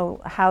don't know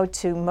how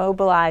to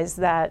mobilize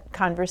that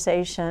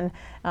conversation.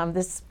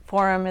 This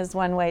forum is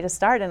one way to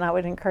start, and I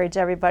would encourage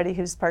everybody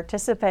who's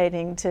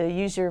participating to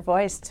use your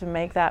voice to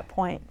make that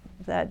point,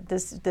 that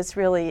this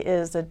really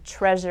is a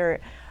treasure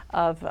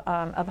of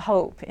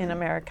hope in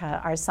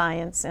America, our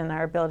science and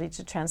our ability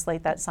to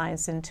translate that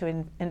science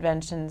into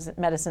inventions,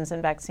 medicines,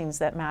 and vaccines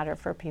that matter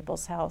for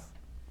people's health.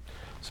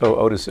 So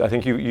Otis, I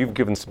think you've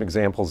given some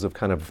examples of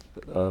kind of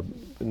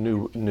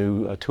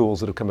new tools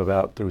that have come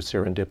about through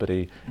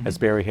serendipity, as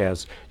Barry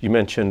has. You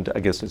mentioned,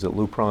 I guess, is it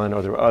Lupron?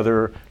 Are there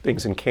other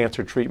things in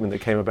cancer treatment that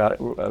came about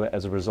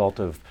as a result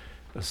of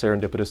a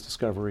serendipitous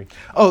discovery?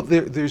 Oh,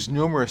 there's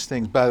numerous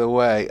things. By the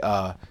way,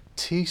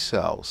 T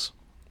cells,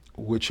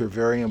 which are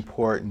very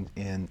important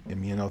in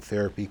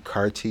immunotherapy,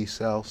 CAR T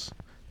cells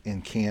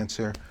in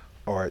cancer,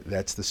 or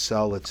that's the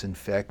cell that's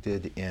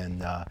infected in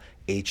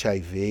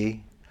HIV.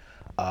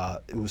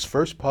 It was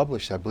first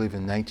published, I believe,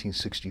 in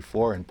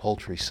 1964 in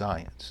Poultry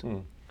Science,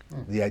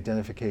 the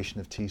identification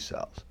of T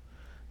cells.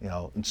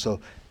 And so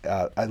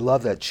I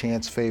love that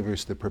chance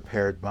favors the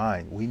prepared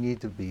mind. We need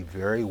to be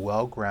very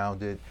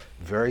well-grounded,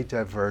 very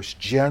diverse,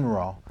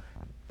 general,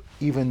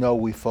 even though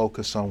we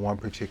focus on one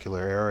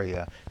particular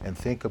area, and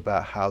think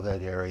about how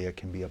that area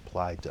can be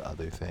applied to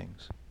other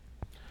things.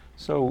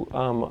 So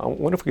I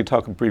wonder if we could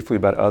talk briefly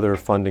about other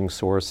funding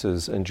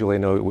sources. And Julie,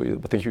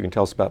 I think you can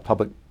tell us about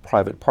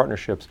public-private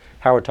partnerships.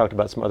 Howard talked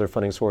about some other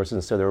funding sources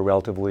and said they're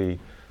relatively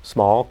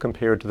small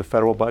compared to the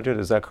federal budget.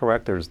 Is that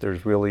correct?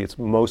 There's really, it's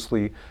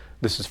mostly,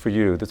 this is for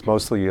you, that's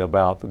mostly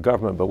about the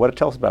government. But what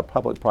tell us about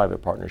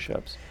public-private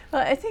partnerships?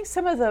 Well, I think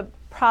some of the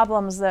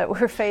problems that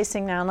we're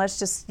facing now, and let's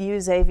just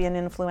use avian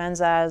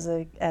influenza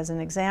as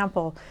an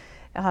example,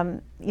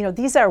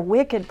 these are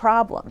wicked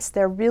problems.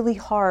 They're really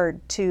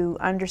hard to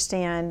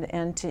understand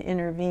and to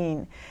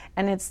intervene.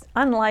 And it's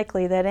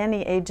unlikely that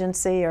any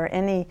agency or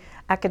any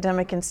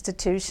academic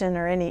institution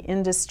or any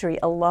industry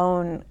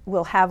alone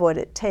will have what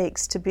it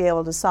takes to be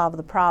able to solve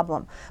the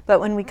problem.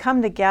 But when we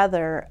come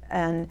together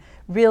and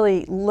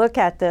really look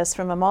at this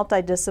from a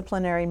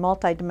multidisciplinary,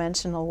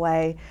 multidimensional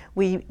way,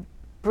 we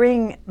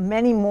bring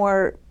many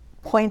more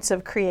points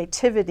of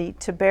creativity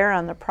to bear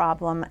on the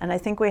problem, and I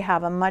think we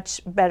have a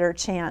much better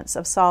chance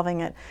of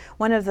solving it.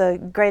 One of the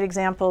great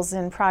examples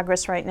in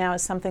progress right now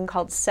is something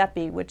called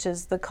CEPI, which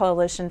is the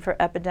Coalition for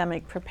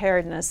Epidemic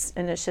Preparedness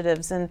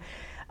Initiatives, and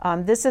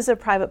this is a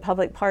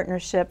private-public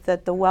partnership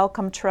that the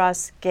Wellcome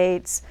Trust,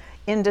 Gates,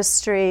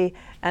 industry,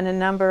 and a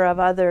number of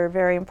other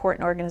very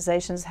important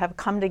organizations have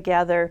come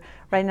together.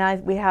 Right now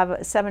we have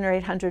 $700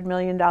 or $800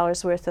 million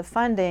worth of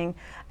funding,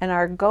 and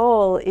our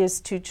goal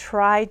is to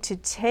try to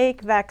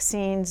take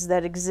vaccines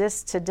that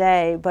exist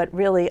today but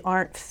really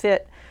aren't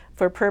fit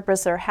for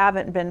purpose or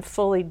haven't been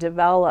fully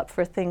developed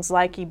for things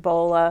like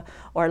Ebola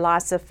or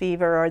Lassa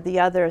fever or the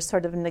other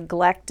sort of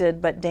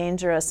neglected but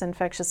dangerous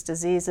infectious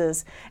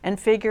diseases, and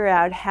figure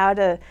out how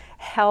to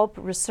help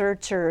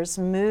researchers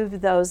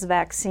move those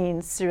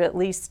vaccines through at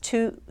least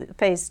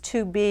phase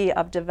 2B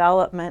of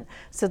development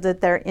so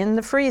that they're in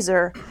the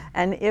freezer,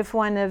 and if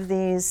one of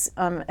these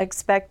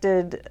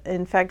expected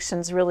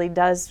infections really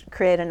does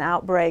create an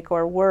outbreak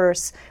or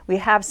worse, we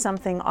have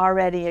something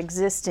already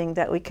existing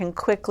that we can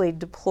quickly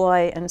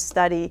deploy and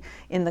study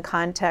in the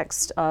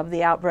context of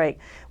the outbreak.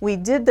 We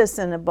did this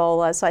in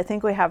Ebola, so I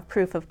think we have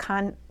proof of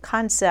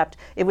concept.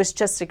 It was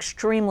just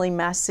extremely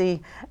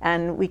messy,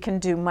 and we can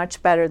do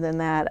much better than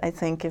that, I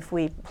think, if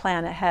we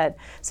plan ahead.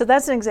 So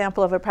that's an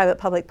example of a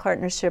private-public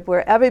partnership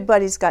where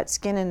everybody's got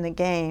skin in the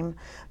game.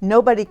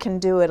 Nobody can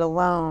do it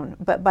alone,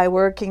 but by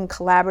working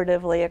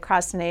collaboratively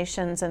across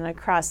nations and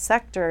across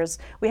sectors,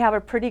 we have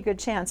a pretty good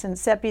chance. And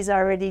CEPI's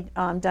already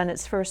done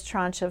its first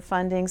tranche of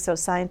funding, so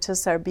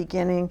scientists are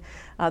beginning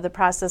the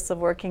process of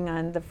working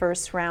on the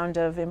first round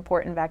of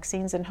important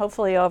vaccines, and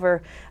hopefully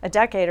over a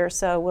decade or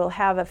so we'll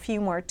have a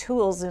few more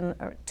tools in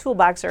our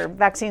toolbox or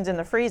vaccines in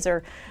the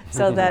freezer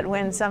so that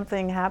when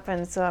something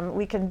happens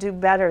we can do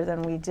better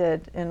than we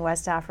did in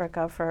West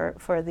Africa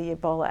for the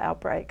Ebola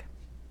outbreak.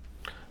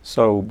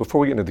 So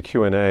before we get into the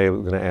Q&A, we're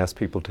going to ask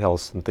people to tell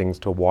us some things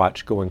to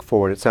watch going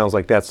forward. It sounds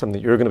like that's something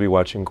that you're going to be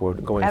watching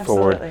going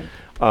Absolutely.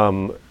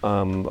 forward.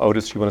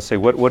 Otis, you want to say,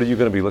 what are you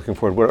going to be looking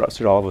forward? What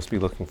should all of us be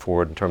looking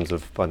forward in terms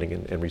of funding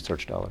and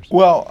research dollars?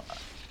 Well,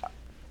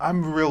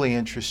 I'm really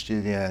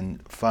interested in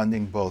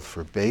funding both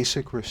for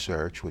basic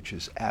research, which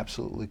is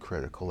absolutely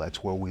critical.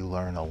 That's where we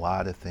learn a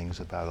lot of things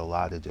about a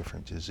lot of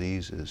different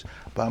diseases.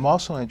 But I'm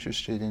also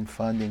interested in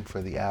funding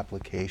for the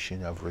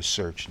application of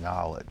research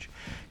knowledge.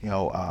 You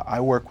know,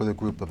 I work with a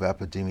group of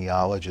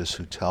epidemiologists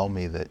who tell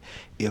me that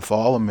if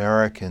all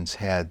Americans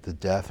had the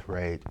death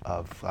rate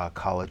of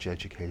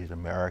college-educated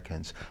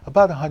Americans,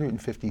 about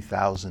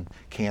 150,000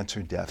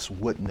 cancer deaths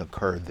wouldn't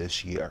occur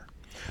this year.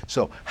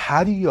 So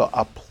how do you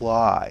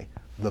apply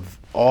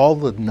all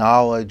the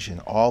knowledge and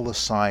all the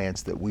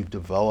science that we've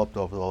developed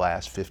over the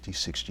last 50,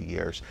 60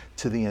 years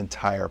to the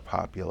entire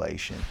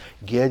population,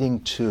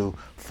 getting to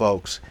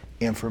folks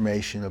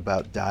information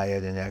about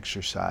diet and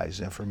exercise,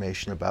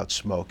 information about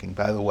smoking.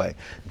 By the way,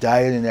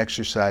 diet and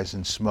exercise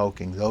and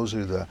smoking, those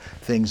are the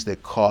things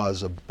that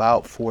cause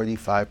about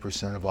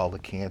 45% of all the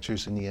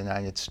cancers in the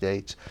United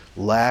States.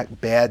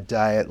 Bad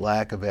diet,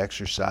 lack of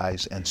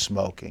exercise, and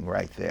smoking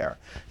right there.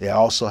 They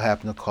also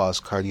happen to cause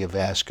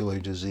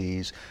cardiovascular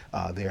disease.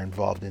 They're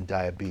involved in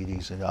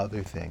diabetes and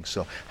other things.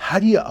 So how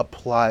do you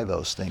apply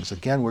those things?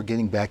 Again, we're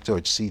getting back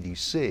towards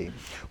CDC,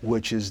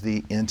 which is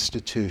the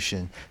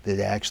institution that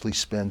actually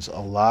spends a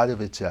lot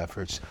of its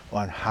efforts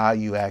on how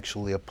you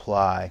actually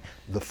apply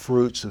the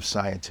fruits of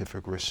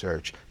scientific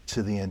research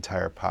to the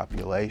entire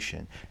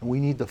population. And we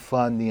need to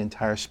fund the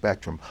entire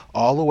spectrum,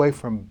 all the way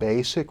from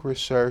basic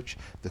research,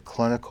 the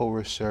clinical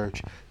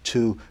research,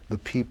 to the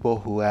people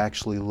who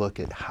actually look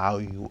at how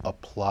you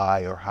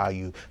apply or how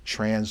you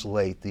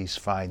translate these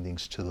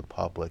findings to the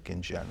public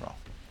in general.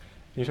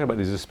 You talk about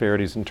these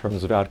disparities in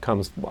terms of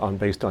outcomes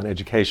based on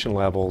education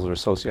levels or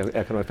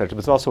socioeconomic factors, but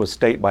it's also a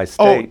state by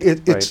state.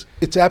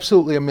 It's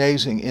absolutely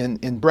amazing.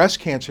 In breast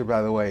cancer,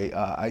 by the way,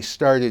 I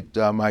started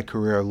my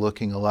career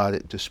looking a lot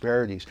at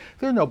disparities.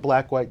 There are no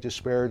black-white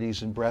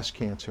disparities in breast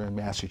cancer in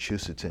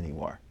Massachusetts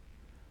anymore.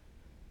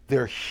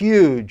 There are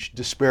huge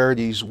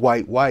disparities,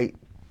 white-white,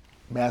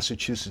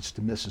 Massachusetts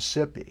to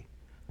Mississippi,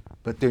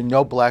 but there are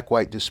no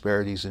black-white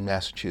disparities in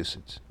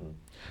Massachusetts.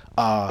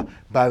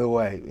 By the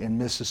way, in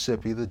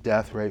Mississippi, the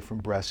death rate from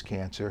breast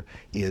cancer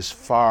is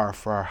far,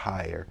 far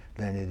higher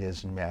than it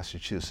is in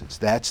Massachusetts.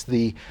 That's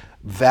the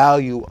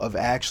value of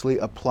actually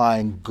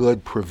applying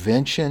good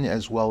prevention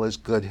as well as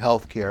good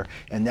health care,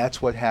 and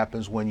that's what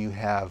happens when you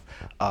have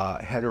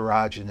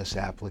heterogeneous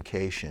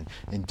application.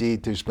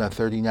 Indeed, there's been a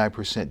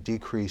 39%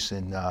 decrease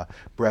in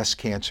breast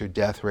cancer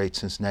death rate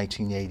since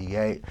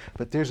 1988,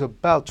 but there's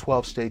about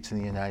 12 states in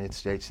the United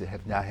States that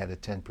have not had a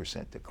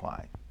 10%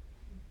 decline.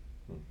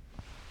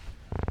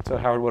 So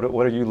Howard,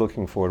 what are you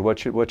looking forward?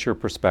 What's your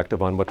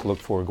perspective on what to look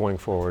for going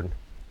forward?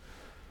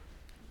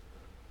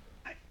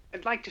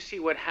 I'd like to see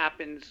what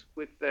happens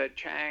with the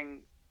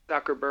Chang,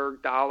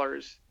 Zuckerberg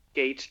dollars,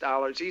 Gates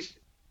dollars.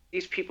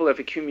 These people have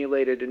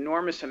accumulated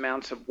enormous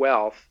amounts of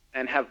wealth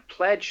and have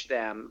pledged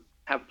them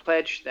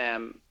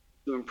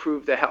to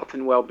improve the health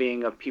and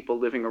well-being of people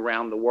living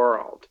around the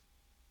world.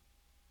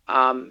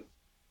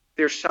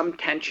 There's some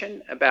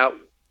tension about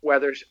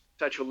whether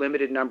such a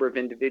limited number of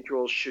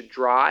individuals should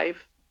drive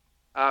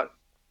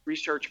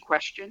research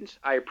questions.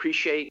 I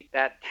appreciate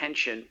that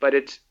tension, but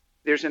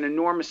there's an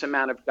enormous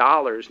amount of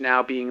dollars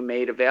now being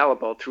made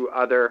available through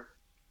other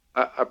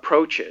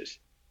approaches.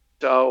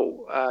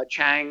 So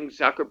Chang,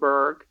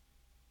 Zuckerberg,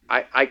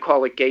 I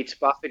call it Gates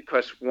Buffett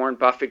because Warren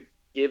Buffett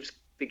gives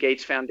the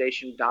Gates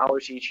Foundation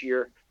dollars each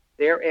year.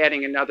 They're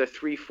adding another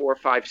 $3, $4,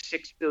 $5,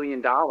 $6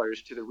 billion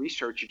to the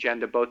research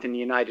agenda, both in the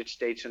United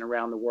States and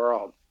around the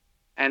world.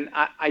 And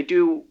I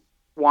do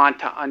want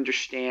to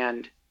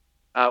understand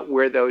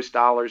where those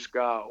dollars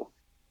go.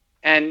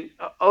 And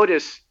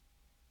Otis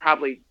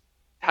probably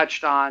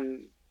touched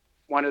on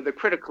one of the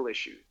critical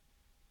issues,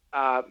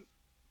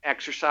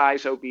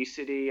 exercise,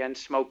 obesity, and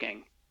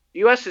smoking. The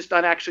U.S. has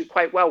done actually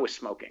quite well with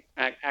smoking.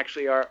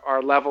 Actually,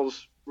 our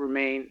levels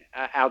remain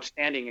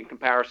outstanding in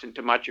comparison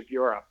to much of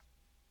Europe.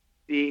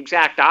 The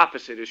exact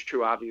opposite is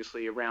true,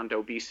 obviously, around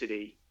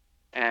obesity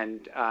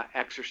and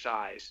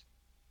exercise.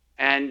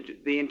 And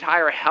the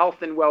entire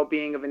health and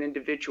well-being of an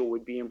individual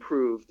would be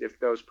improved if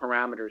those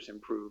parameters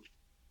improved.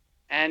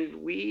 And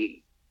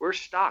we're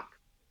stuck.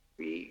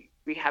 We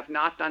have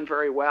not done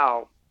very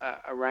well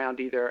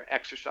around either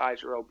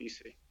exercise or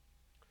obesity.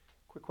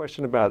 Quick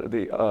question about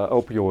the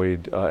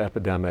opioid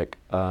epidemic.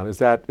 Is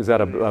that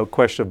a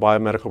question of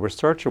biomedical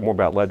research or more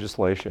about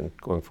legislation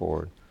going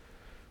forward?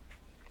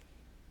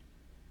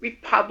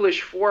 We've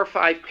published 4 or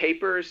 5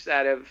 papers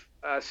that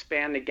have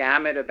spanned the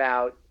gamut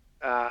about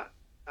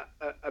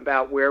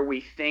where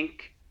we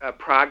think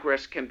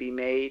progress can be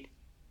made.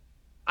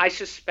 I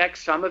suspect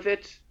some of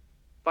it's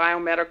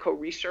biomedical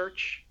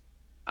research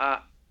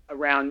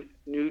around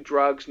new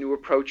drugs, new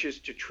approaches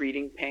to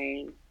treating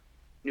pain,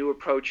 new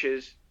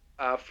approaches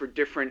for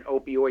different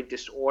opioid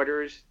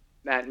disorders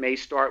that may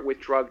start with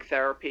drug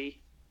therapy.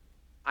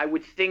 I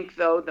would think,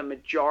 though, the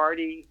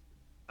majority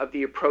of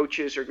the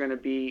approaches are going to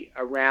be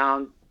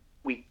around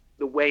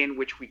the way in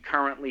which we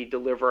currently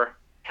deliver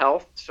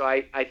health. So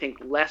I think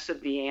less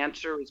of the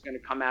answer is going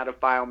to come out of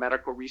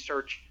biomedical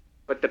research,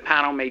 but the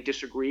panel may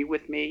disagree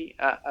with me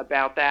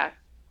about that.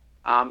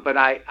 But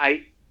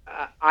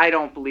I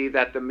don't believe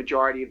that the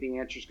majority of the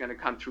answer is going to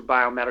come through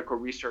biomedical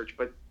research,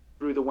 but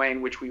through the way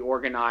in which we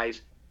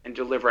organize and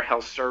deliver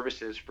health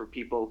services for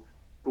people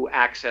who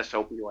access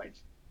opioids.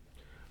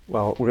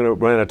 Well, we're going to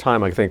run out of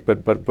time, I think,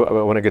 but I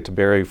want to get to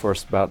Barry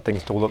first about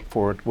things to look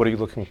forward. What are you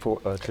looking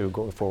for to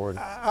going forward?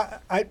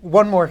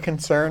 One more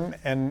concern,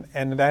 and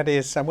that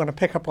is I want to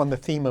pick up on the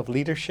theme of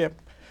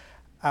leadership.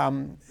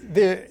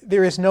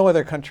 There is no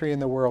other country in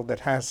the world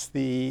that has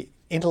the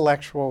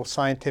intellectual,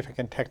 scientific,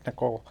 and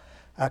technical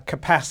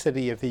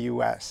capacity of the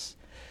U.S.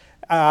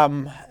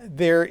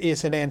 There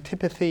is an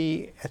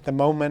antipathy at the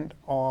moment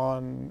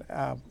on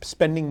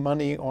spending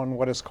money on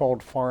what is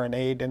called foreign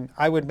aid, and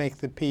I would make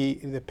the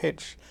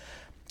pitch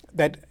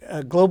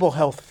that global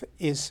health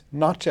is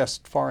not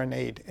just foreign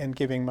aid and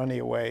giving money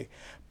away,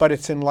 but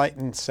it's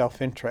enlightened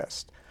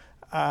self-interest.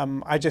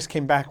 I just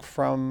came back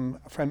from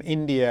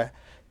India.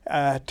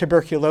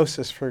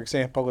 Tuberculosis, for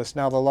example, is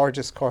now the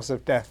largest cause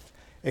of death,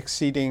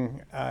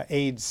 exceeding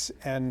AIDS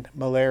and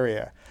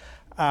malaria.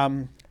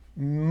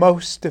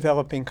 Most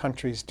developing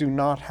countries do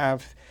not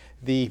have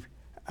the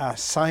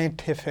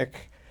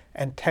scientific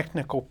and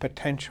technical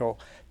potential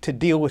to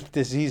deal with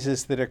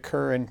diseases that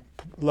occur in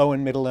low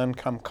and middle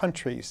income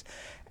countries.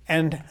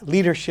 And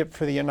leadership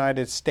for the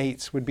United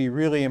States would be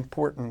really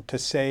important to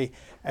say,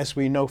 as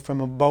we know from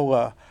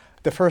Ebola,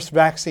 the first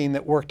vaccine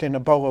that worked in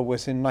Ebola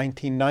was in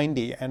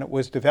 1990, and it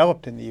was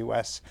developed in the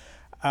U.S.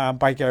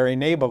 By Gary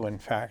Nabel, in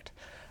fact.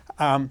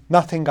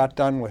 Nothing got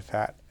done with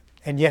that.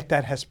 And yet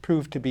that has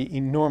proved to be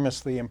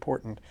enormously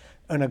important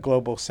in a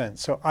global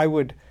sense. So I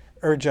would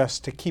urge us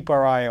to keep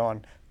our eye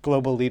on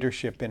global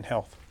leadership in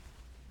health.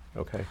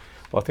 Okay.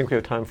 Well, I think we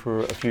have time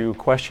for a few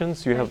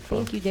questions. You have.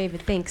 Thank you,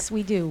 David. Thanks.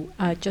 We do.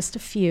 Just a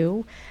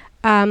few.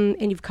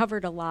 And you've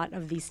covered a lot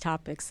of these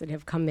topics that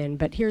have come in,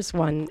 but here's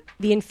one.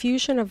 The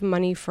infusion of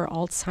money for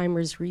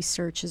Alzheimer's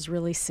research is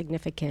really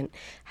significant.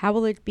 How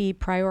will it be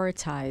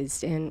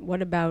prioritized, and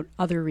what about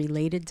other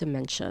related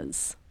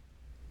dementias?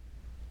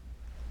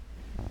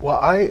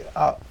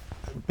 Well,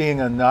 being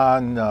a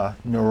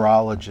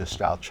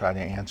non-neurologist, I'll try to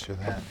answer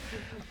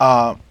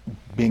that.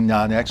 Being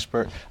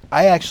non-expert,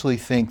 I actually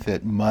think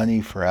that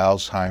money for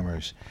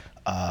Alzheimer's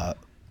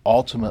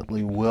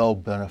ultimately will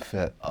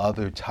benefit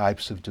other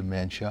types of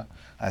dementia.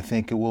 I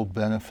think it will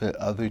benefit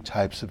other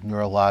types of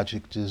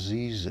neurologic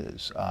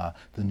diseases,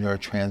 the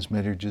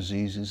neurotransmitter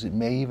diseases. It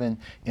may even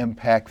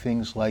impact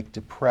things like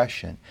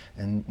depression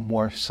and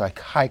more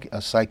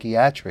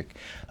psychiatric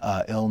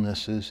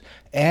illnesses.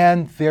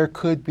 And there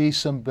could be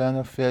some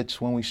benefits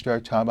when we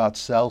start talking about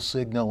cell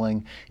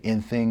signaling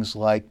in things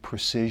like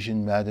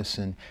precision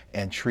medicine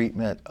and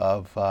treatment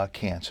of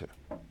cancer.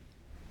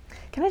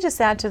 Can I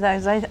just add to that?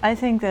 Because I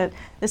think that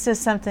this is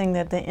something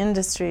that the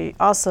industry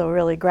also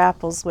really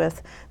grapples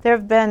with. There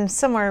have been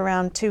somewhere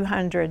around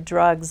 200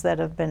 drugs that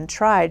have been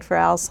tried for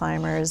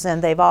Alzheimer's,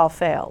 and they've all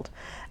failed.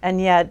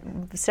 And yet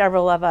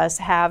several of us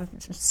have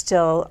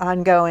still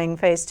ongoing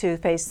phase 2,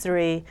 phase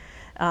 3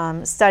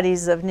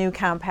 studies of new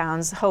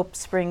compounds. Hope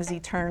springs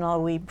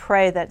eternal. We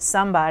pray that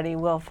somebody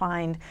will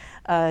find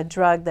a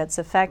drug that's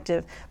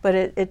effective, but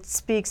it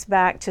speaks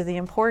back to the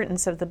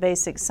importance of the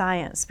basic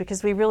science,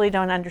 because we really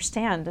don't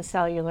understand the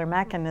cellular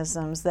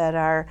mechanisms that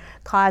are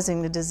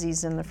causing the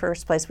disease in the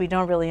first place. We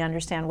don't really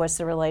understand what's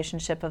the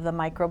relationship of the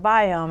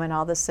microbiome and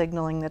all the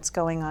signaling that's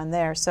going on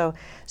there. So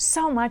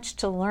much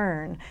to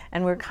learn,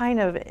 and we're kind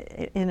of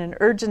in an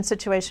urgent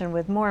situation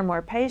with more and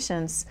more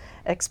patients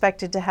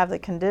expected to have the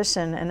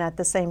condition, and at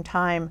the same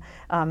time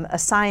a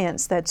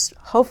science that's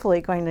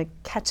hopefully going to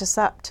catch us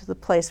up to the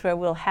place where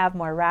we'll have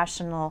more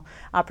rational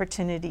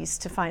opportunities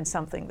to find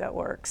something that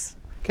works.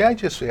 Can I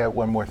just add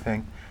one more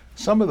thing?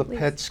 Some of the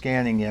PET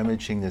scanning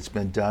imaging that's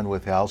been done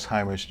with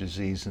Alzheimer's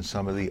disease and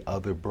some of the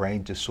other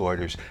brain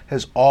disorders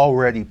has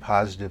already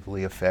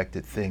positively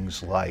affected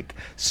things like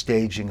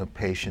staging of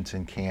patients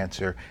in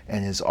cancer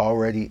and is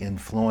already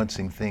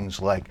influencing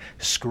things like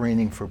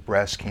screening for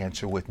breast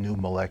cancer with new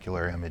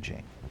molecular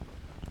imaging.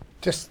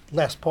 Just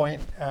last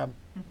point,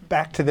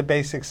 back to the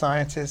basic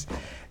sciences.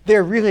 There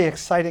are really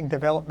exciting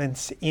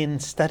developments in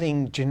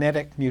studying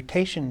genetic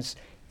mutations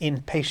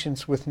in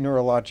patients with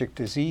neurologic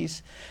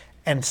disease.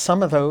 And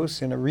some of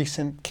those, in a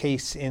recent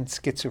case in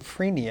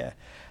schizophrenia,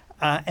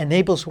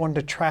 enables one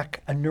to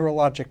track a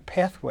neurologic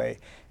pathway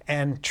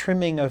and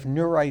trimming of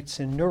neurites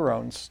and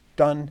neurons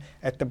done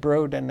at the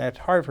Broad and at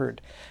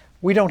Harvard.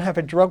 We don't have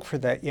a drug for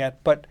that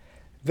yet, but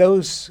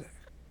those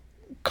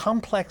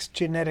complex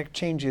genetic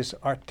changes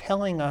are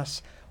telling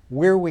us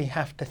where we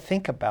have to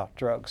think about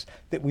drugs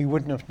that we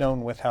wouldn't have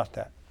known without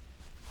that.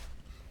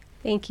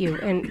 Thank you.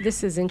 And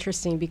this is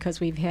interesting because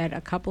we've had a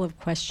couple of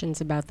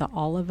questions about the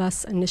All of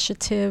Us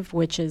initiative,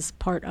 which is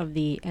part of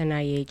the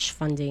NIH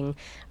funding.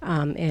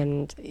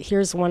 And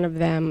here's one of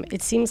them.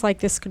 It seems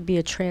like this could be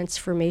a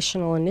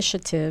transformational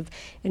initiative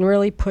and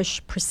really push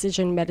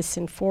precision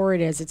medicine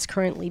forward as it's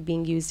currently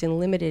being used in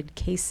limited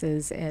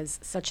cases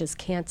such as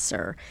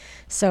cancer.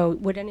 So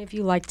would any of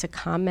you like to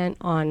comment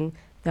on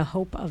the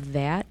hope of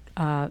that,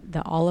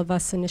 the All of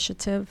Us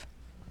initiative,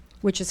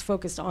 which is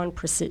focused on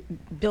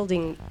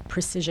building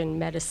precision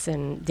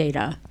medicine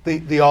data?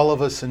 The All of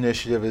Us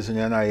initiative is an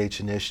NIH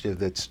initiative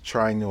that's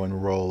trying to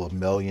enroll 1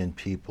 million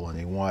people, and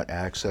they want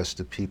access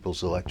to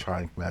people's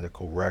electronic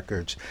medical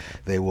records.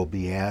 They will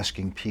be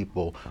asking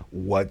people,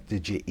 what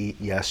did you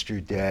eat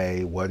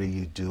yesterday? What are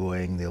you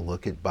doing? They'll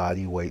look at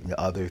body weight and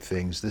other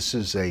things. This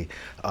is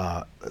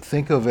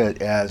think of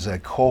it as a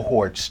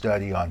cohort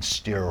study on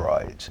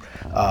steroids.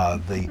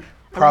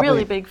 A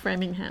really big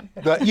Framingham.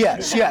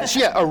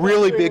 A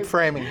really big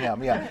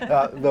Framingham,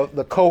 yeah.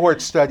 The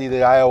cohort study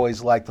that I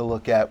always like to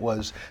look at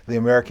was the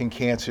American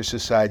Cancer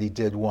Society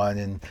did one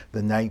in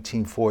the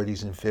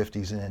 1940s and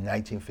 50s, and in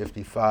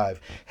 1955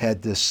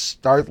 had this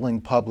startling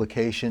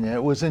publication, and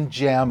it was in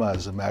JAMA,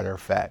 as a matter of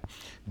fact.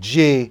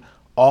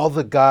 All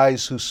the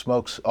guys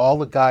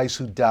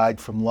who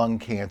died from lung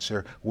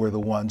cancer were the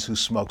ones who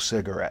smoked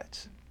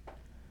cigarettes.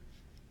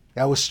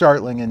 That was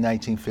startling in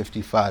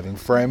 1955 in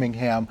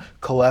Framingham,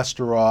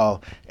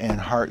 cholesterol, and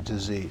heart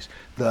disease.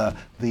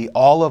 The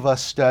All of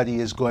Us study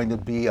is going to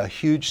be a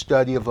huge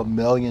study of 1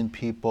 million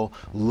people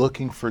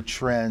looking for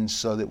trends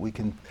so that we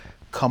can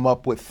come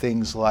up with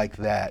things like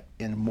that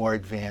in more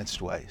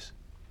advanced ways.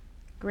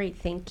 Great,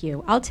 thank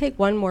you. I'll take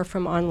one more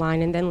from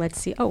online and then let's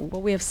see. Oh,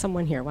 well, we have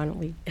someone here. Why don't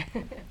we?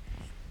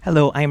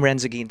 Hello, I'm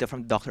Renzo Ginto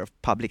from Doctor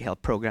of Public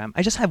Health Program.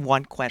 I just have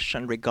one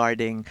question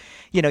regarding,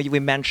 we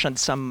mentioned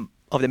some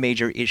of the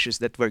major issues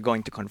that we're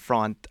going to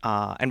confront,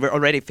 and we're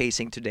already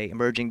facing today: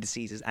 emerging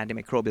diseases,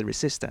 antimicrobial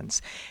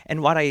resistance.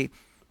 And what I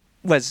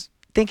was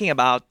thinking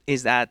about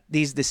is that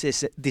these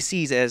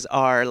diseases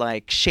are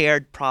like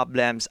shared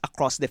problems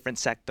across different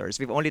sectors.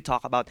 We've only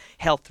talked about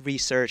health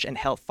research and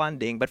health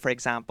funding, but for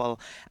example,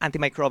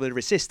 antimicrobial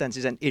resistance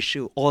is an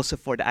issue also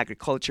for the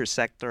agriculture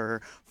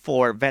sector,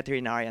 for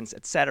veterinarians,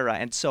 etc.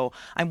 And so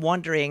I'm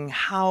wondering,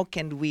 how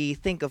can we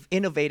think of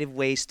innovative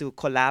ways to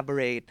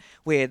collaborate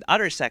with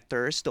other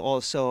sectors to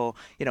also,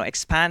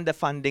 expand the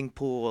funding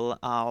pool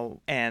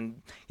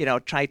and,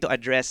 try to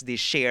address these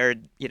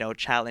shared,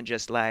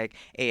 challenges like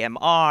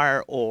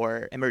AMR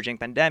or emerging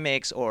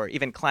pandemics or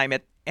even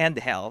climate and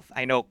health.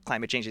 I know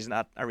climate change is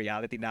not a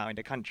reality now in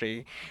the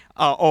country,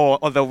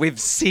 although we've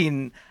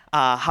seen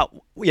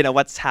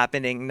what's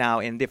happening now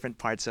in different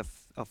parts of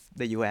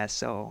the U.S.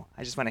 So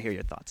I just want to hear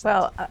your thoughts.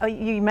 Well,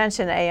 you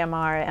mentioned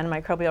AMR,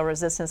 antimicrobial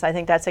resistance. I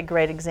think that's a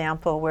great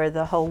example where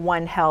the whole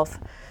One Health,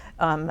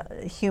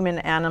 human,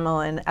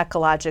 animal, and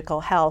ecological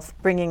health,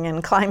 bringing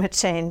in climate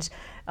change,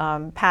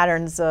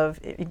 patterns of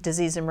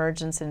disease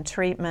emergence and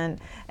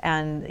treatment,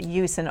 and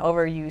use and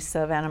overuse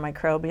of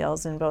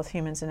antimicrobials in both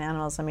humans and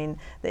animals. I mean,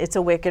 it's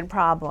a wicked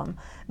problem.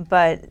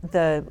 But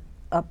the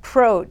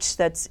approach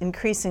that's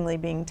increasingly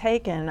being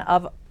taken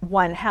of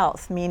One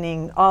Health,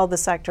 meaning all the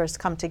sectors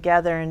come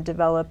together and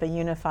develop a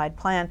unified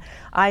plan.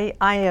 I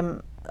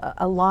am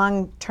a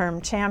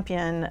long-term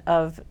champion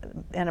of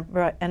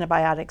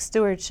antibiotic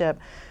stewardship.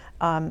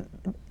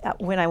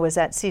 When I was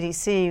at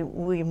CDC,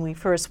 when we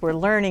first were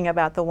learning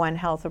about the One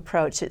Health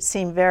approach, it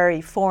seemed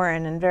very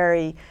foreign and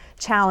very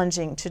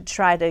challenging to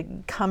try to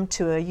come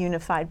to a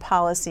unified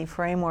policy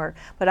framework.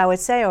 But I would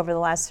say over the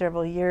last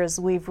several years,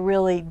 we've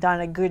really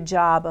done a good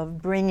job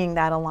of bringing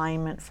that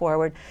alignment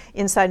forward.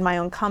 Inside my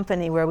own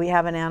company, where we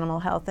have an animal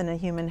health and a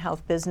human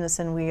health business,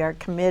 and we are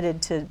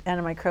committed to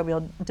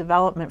antimicrobial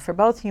development for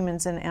both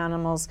humans and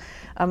animals,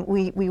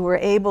 we were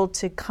able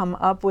to come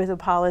up with a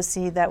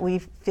policy that we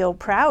feel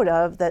proud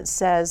of that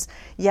says,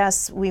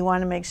 yes, we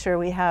want to make sure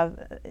we have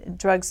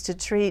drugs to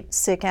treat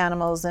sick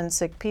animals and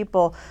sick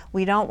people.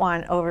 We don't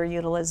want overuse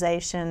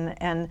utilization.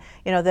 And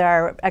there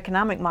are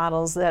economic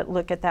models that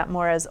look at that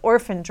more as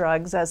orphan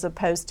drugs as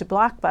opposed to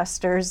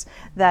blockbusters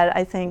that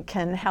I think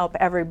can help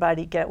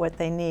everybody get what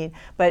they need.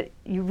 But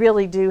you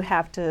really do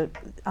have to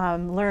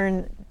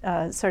learn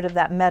sort of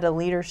that meta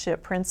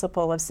leadership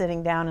principle of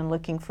sitting down and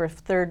looking for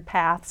third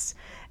paths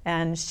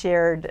and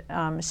shared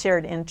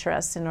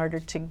interests in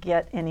order to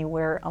get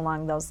anywhere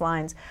along those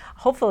lines.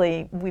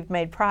 Hopefully we've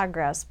made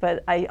progress,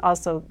 but I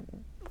also,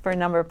 for a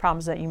number of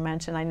problems that you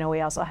mentioned, I know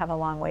we also have a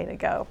long way to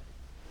go.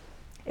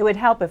 It would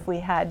help if we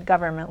had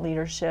government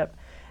leadership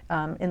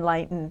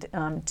enlightened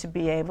to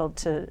be able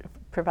to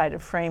provide a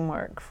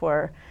framework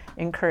for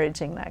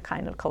encouraging that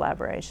kind of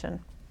collaboration.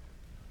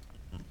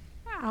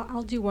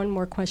 I'll do one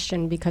more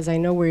question because I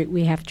know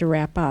we have to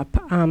wrap up.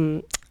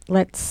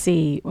 Let's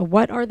see.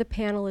 What are the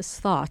panelists'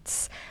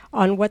 thoughts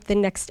on what the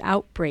next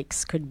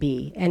outbreaks could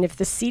be? And if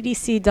the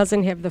CDC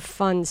doesn't have the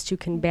funds to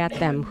combat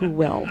them, who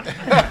will?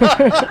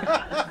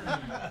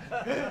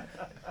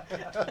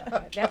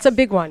 That's a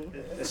big one.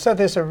 So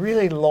there's a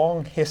really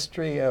long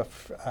history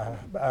of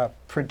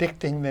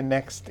predicting the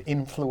next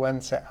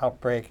influenza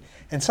outbreak.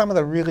 And some of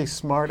the really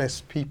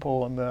smartest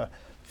people in the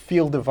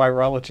field of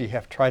virology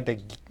have tried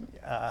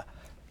to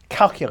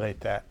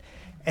calculate that.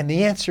 And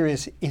the answer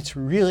is it's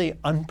really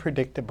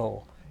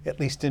unpredictable, at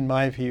least in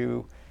my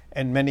view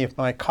and many of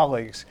my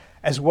colleagues,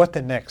 as what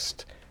the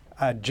next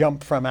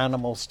jump from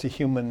animals to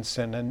humans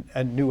and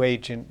a new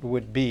agent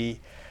would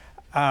be.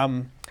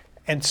 And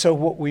so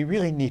what we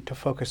really need to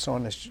focus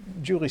on, as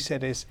Julie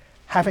said, is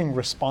having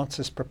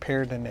responses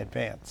prepared in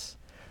advance,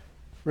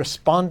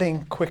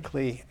 responding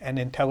quickly and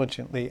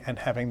intelligently and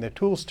having the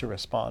tools to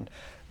respond,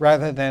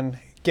 rather than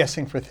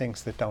guessing for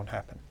things that don't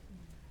happen.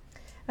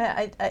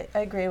 I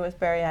agree with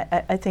Barry.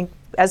 I think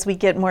as we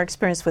get more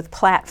experience with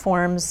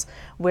platforms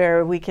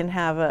where we can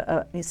have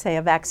a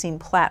vaccine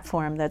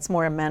platform that's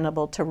more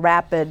amenable to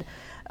rapid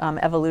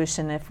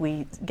evolution if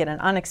we get an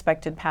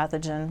unexpected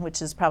pathogen,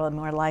 which is probably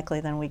more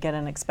likely than we get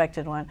an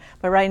expected one.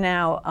 But right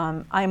now,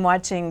 I'm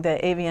watching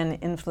the avian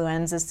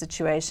influenza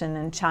situation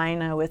in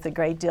China with a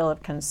great deal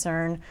of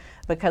concern,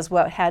 because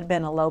what had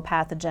been a low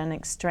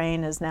pathogenic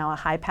strain is now a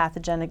high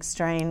pathogenic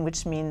strain,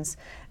 which means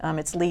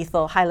it's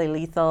lethal, highly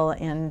lethal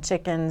in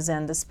chickens,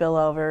 and the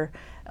spillover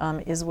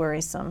is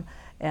worrisome.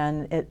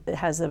 And it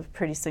has a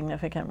pretty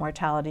significant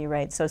mortality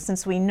rate. So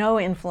since we know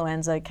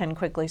influenza can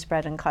quickly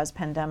spread and cause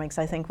pandemics,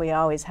 I think we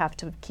always have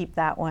to keep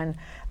that one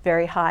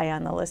very high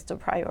on the list of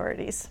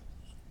priorities.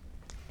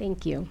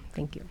 Thank you.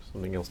 Thank you.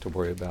 Something else to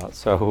worry about.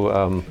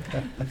 So,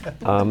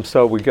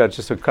 so we've got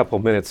just a couple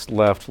minutes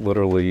left,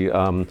 literally.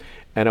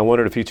 And I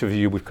wondered if each of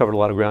you, we've covered a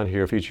lot of ground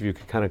here, if each of you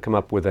could kind of come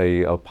up with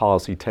a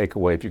policy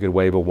takeaway, if you could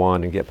wave a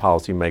wand and get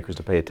policymakers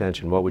to pay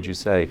attention, what would you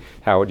say?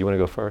 Howard, you want to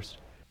go first?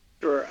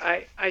 Sure.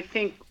 I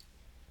think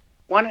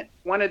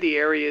one of the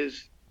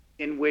areas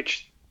in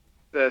which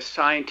the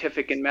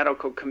scientific and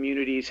medical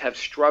communities have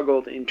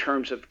struggled in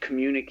terms of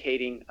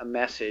communicating a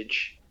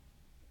message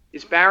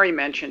is, Barry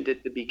mentioned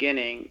at the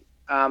beginning,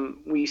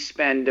 we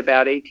spend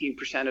about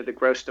 18% of the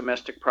gross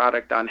domestic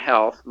product on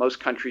health. Most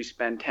countries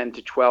spend 10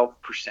 to 12%.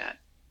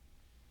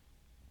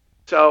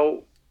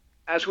 So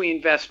as we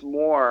invest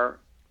more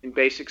in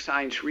basic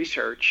science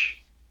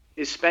research,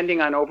 is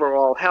spending on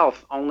overall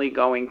health only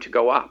going to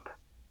go up?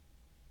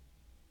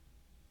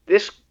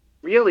 This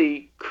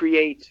really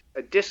creates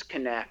a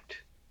disconnect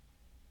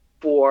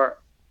for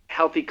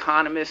health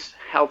economists,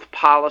 health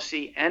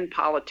policy, and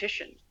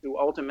politicians who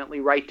ultimately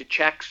write the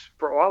checks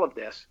for all of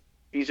this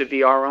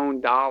vis-a-vis our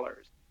own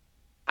dollars.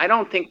 I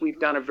don't think we've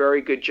done a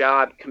very good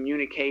job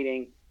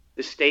communicating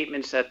the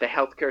statements that the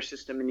healthcare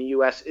system in the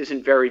U.S.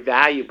 isn't very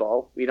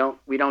valuable. We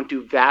don't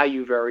do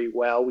value very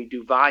well. We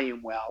do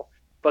volume well.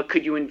 But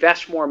could you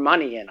invest more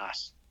money in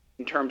us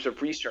in terms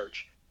of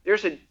research?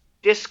 There's a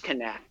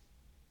disconnect,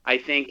 I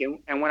think,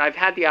 and when I've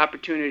had the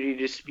opportunity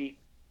to speak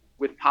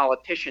with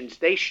politicians,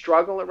 they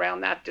struggle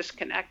around that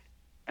disconnect.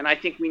 And I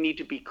think we need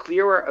to be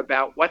clearer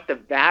about what the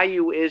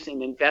value is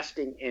in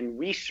investing in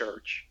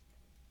research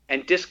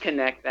and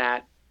disconnect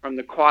that from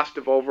the cost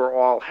of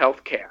overall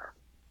health care.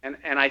 And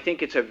I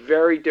think it's a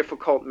very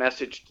difficult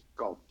message to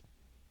go.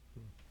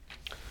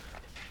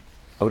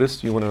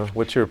 Otis,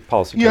 what's your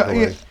policy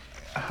takeaway?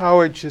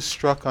 Howard just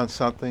struck on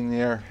something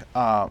there.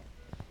 I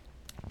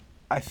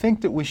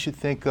think that we should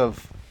think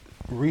of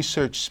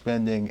research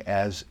spending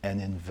as an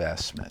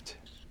investment.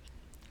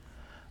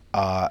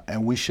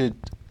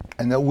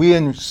 And that we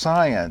in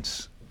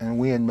science and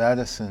we in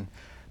medicine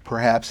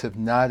perhaps have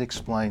not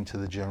explained to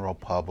the general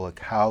public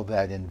how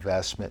that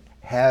investment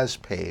has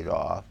paid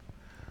off,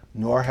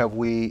 nor have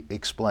we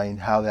explained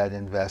how that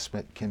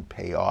investment can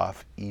pay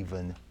off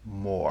even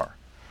more.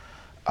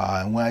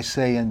 And when I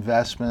say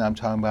investment, I'm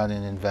talking about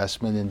an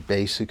investment in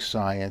basic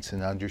science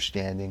and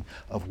understanding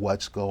of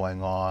what's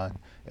going on,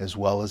 as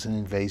well as an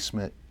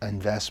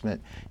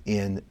investment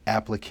in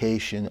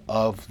application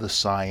of the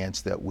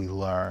science that we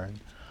learn.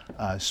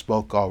 I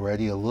spoke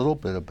already a little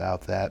bit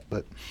about that,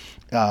 but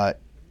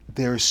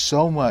there's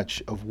so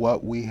much of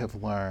what we have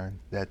learned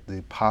that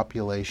the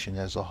population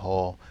as a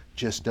whole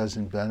just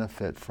doesn't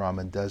benefit from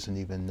and doesn't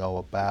even know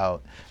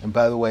about. And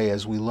by the way,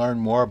 as we learn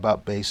more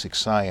about basic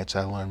science,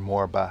 I learn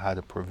more about how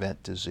to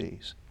prevent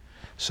disease.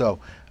 So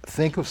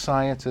think of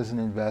science as an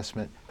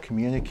investment,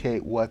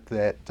 communicate what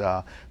the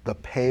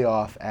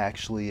payoff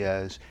actually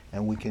is,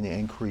 and we can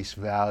increase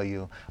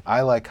value.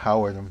 I, like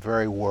Howard, am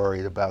very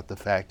worried about the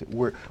fact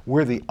that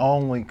we're the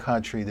only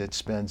country that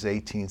spends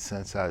 18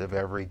 cents out of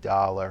every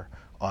dollar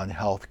on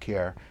health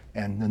care,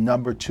 and the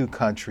number 2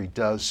 country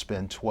does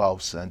spend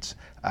 12 cents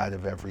out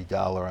of every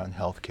dollar on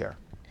health care.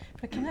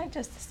 But can I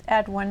just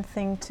add one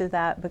thing to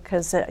that,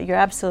 because you're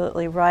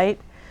absolutely right.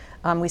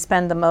 We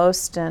spend the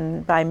most,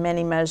 and by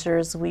many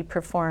measures we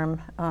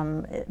perform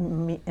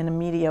in a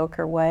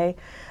mediocre way.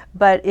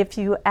 But if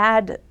you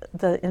add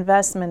the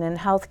investment in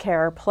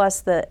healthcare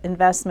plus the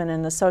investment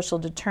in the social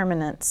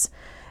determinants,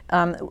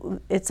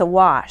 it's a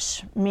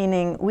wash,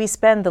 meaning we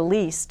spend the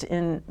least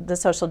in the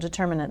social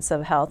determinants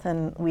of health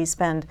and we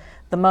spend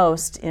the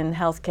most in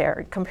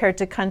healthcare compared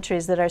to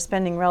countries that are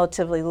spending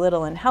relatively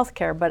little in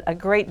healthcare but a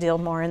great deal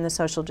more in the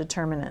social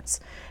determinants.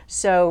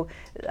 So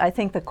I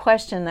think the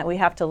question that we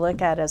have to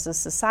look at as a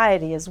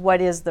society is, what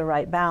is the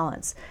right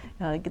balance?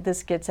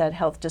 This gets at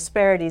health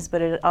disparities,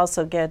 but it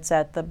also gets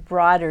at the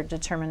broader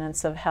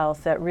determinants of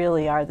health that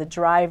really are the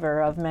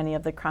driver of many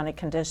of the chronic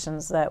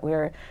conditions that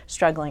we're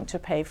struggling to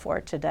pay for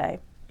today.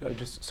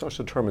 Just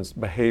social determinants,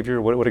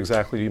 behavior, what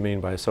exactly do you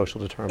mean by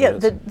social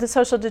determinants? Yeah, the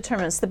social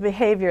determinants, the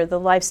behavior, the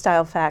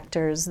lifestyle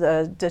factors,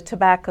 the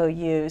tobacco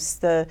use,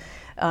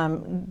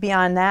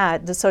 beyond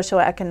that, the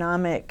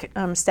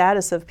socioeconomic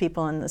status of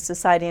people in the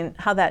society and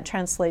how that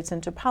translates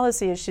into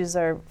policy issues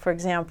are, for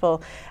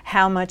example,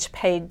 how much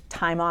paid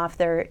time off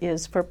there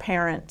is for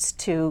parents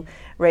to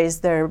raise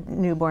their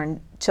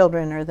newborn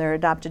children or their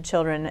adopted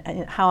children,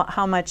 and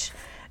how much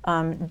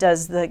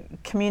does the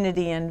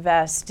community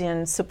invest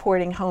in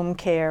supporting home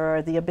care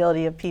or the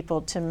ability of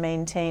people to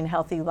maintain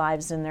healthy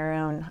lives in their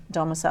own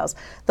domiciles?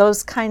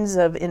 Those kinds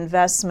of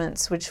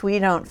investments, which we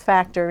don't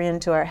factor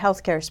into our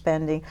healthcare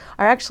spending,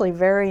 are actually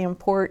very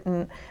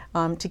important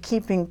to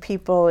keeping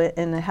people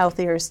in a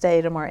healthier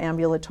state, a more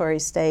ambulatory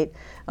state,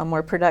 a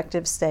more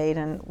productive state,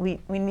 and we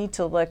need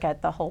to look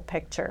at the whole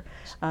picture.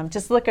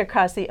 Just look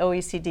across the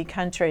OECD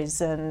countries,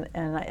 and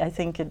I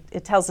think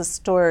it tells a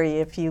story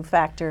if you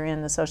factor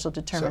in the social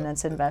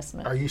determinants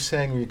investment. Are you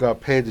saying you're going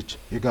to pay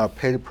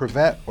to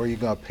prevent, or you're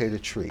going to pay to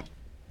treat?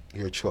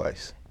 Your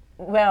choice.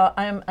 Well,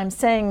 I'm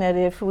saying that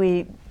if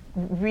we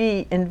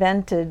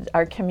reinvented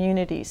our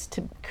communities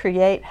to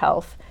create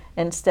health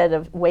instead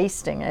of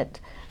wasting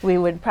it, we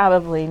would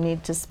probably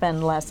need to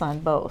spend less on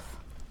both.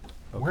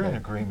 Okay. We're in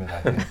agreement,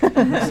 I think.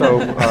 So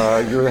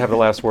you have the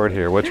last word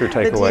here. What's your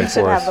takeaway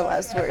for us? Have the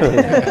last word.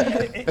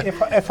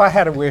 If I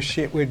had a wish,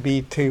 it would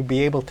be to be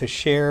able to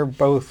share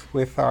both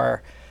with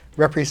our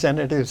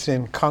representatives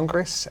in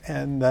Congress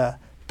and the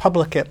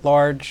public at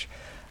large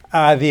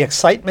the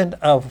excitement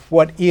of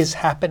what is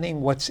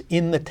happening, what's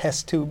in the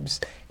test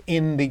tubes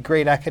in the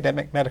great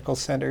academic medical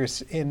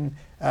centers in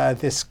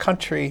this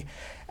country,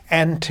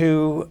 and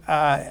to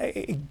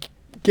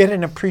get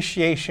an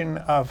appreciation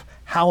of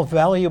how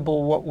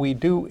valuable what we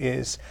do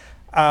is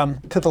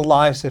to the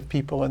lives of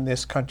people in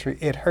this country.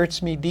 It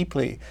hurts me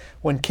deeply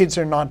when kids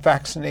are not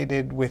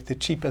vaccinated with the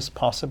cheapest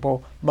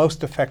possible,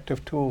 most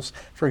effective tools,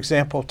 for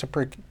example, to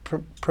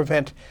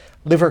prevent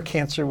liver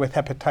cancer with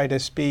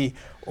hepatitis B,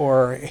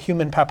 or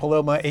human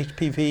papilloma,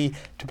 HPV,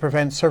 to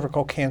prevent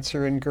cervical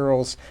cancer in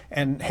girls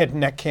and head and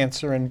neck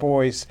cancer in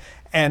boys.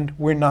 And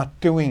we're not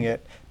doing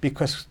it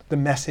because the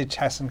message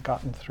hasn't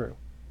gotten through.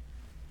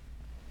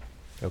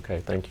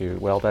 Okay, thank you.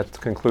 Well, that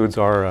concludes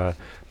our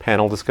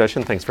panel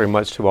discussion. Thanks very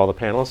much to all the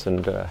panelists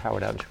and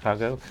Howard out in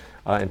Chicago,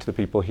 and to the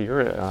people here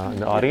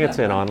in the audience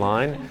and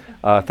online.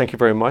 Thank you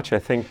very much. I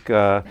think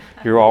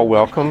you're all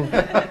welcome.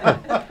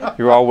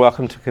 You're all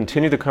welcome to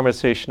continue the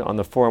conversation on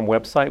the forum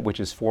website,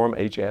 which is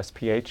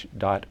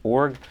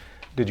forumhsph.org.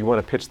 Did you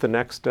want to pitch the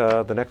next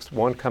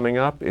one coming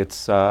up?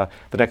 It's the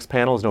next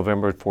panel is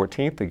November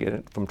 14th,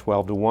 again from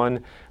 12 to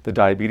 1, the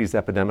diabetes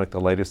epidemic,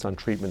 the latest on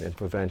treatment and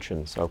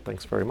prevention. So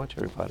thanks very much,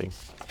 everybody.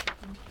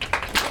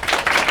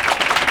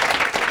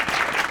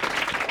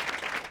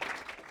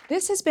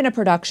 This has been a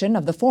production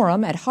of the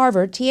Forum at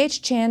Harvard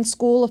T.H. Chan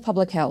School of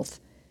Public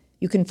Health.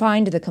 You can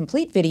find the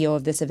complete video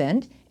of this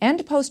event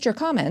and post your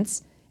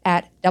comments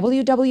at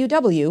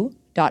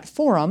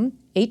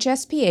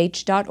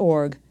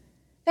www.forumhsph.org.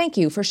 Thank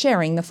you for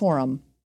sharing the forum.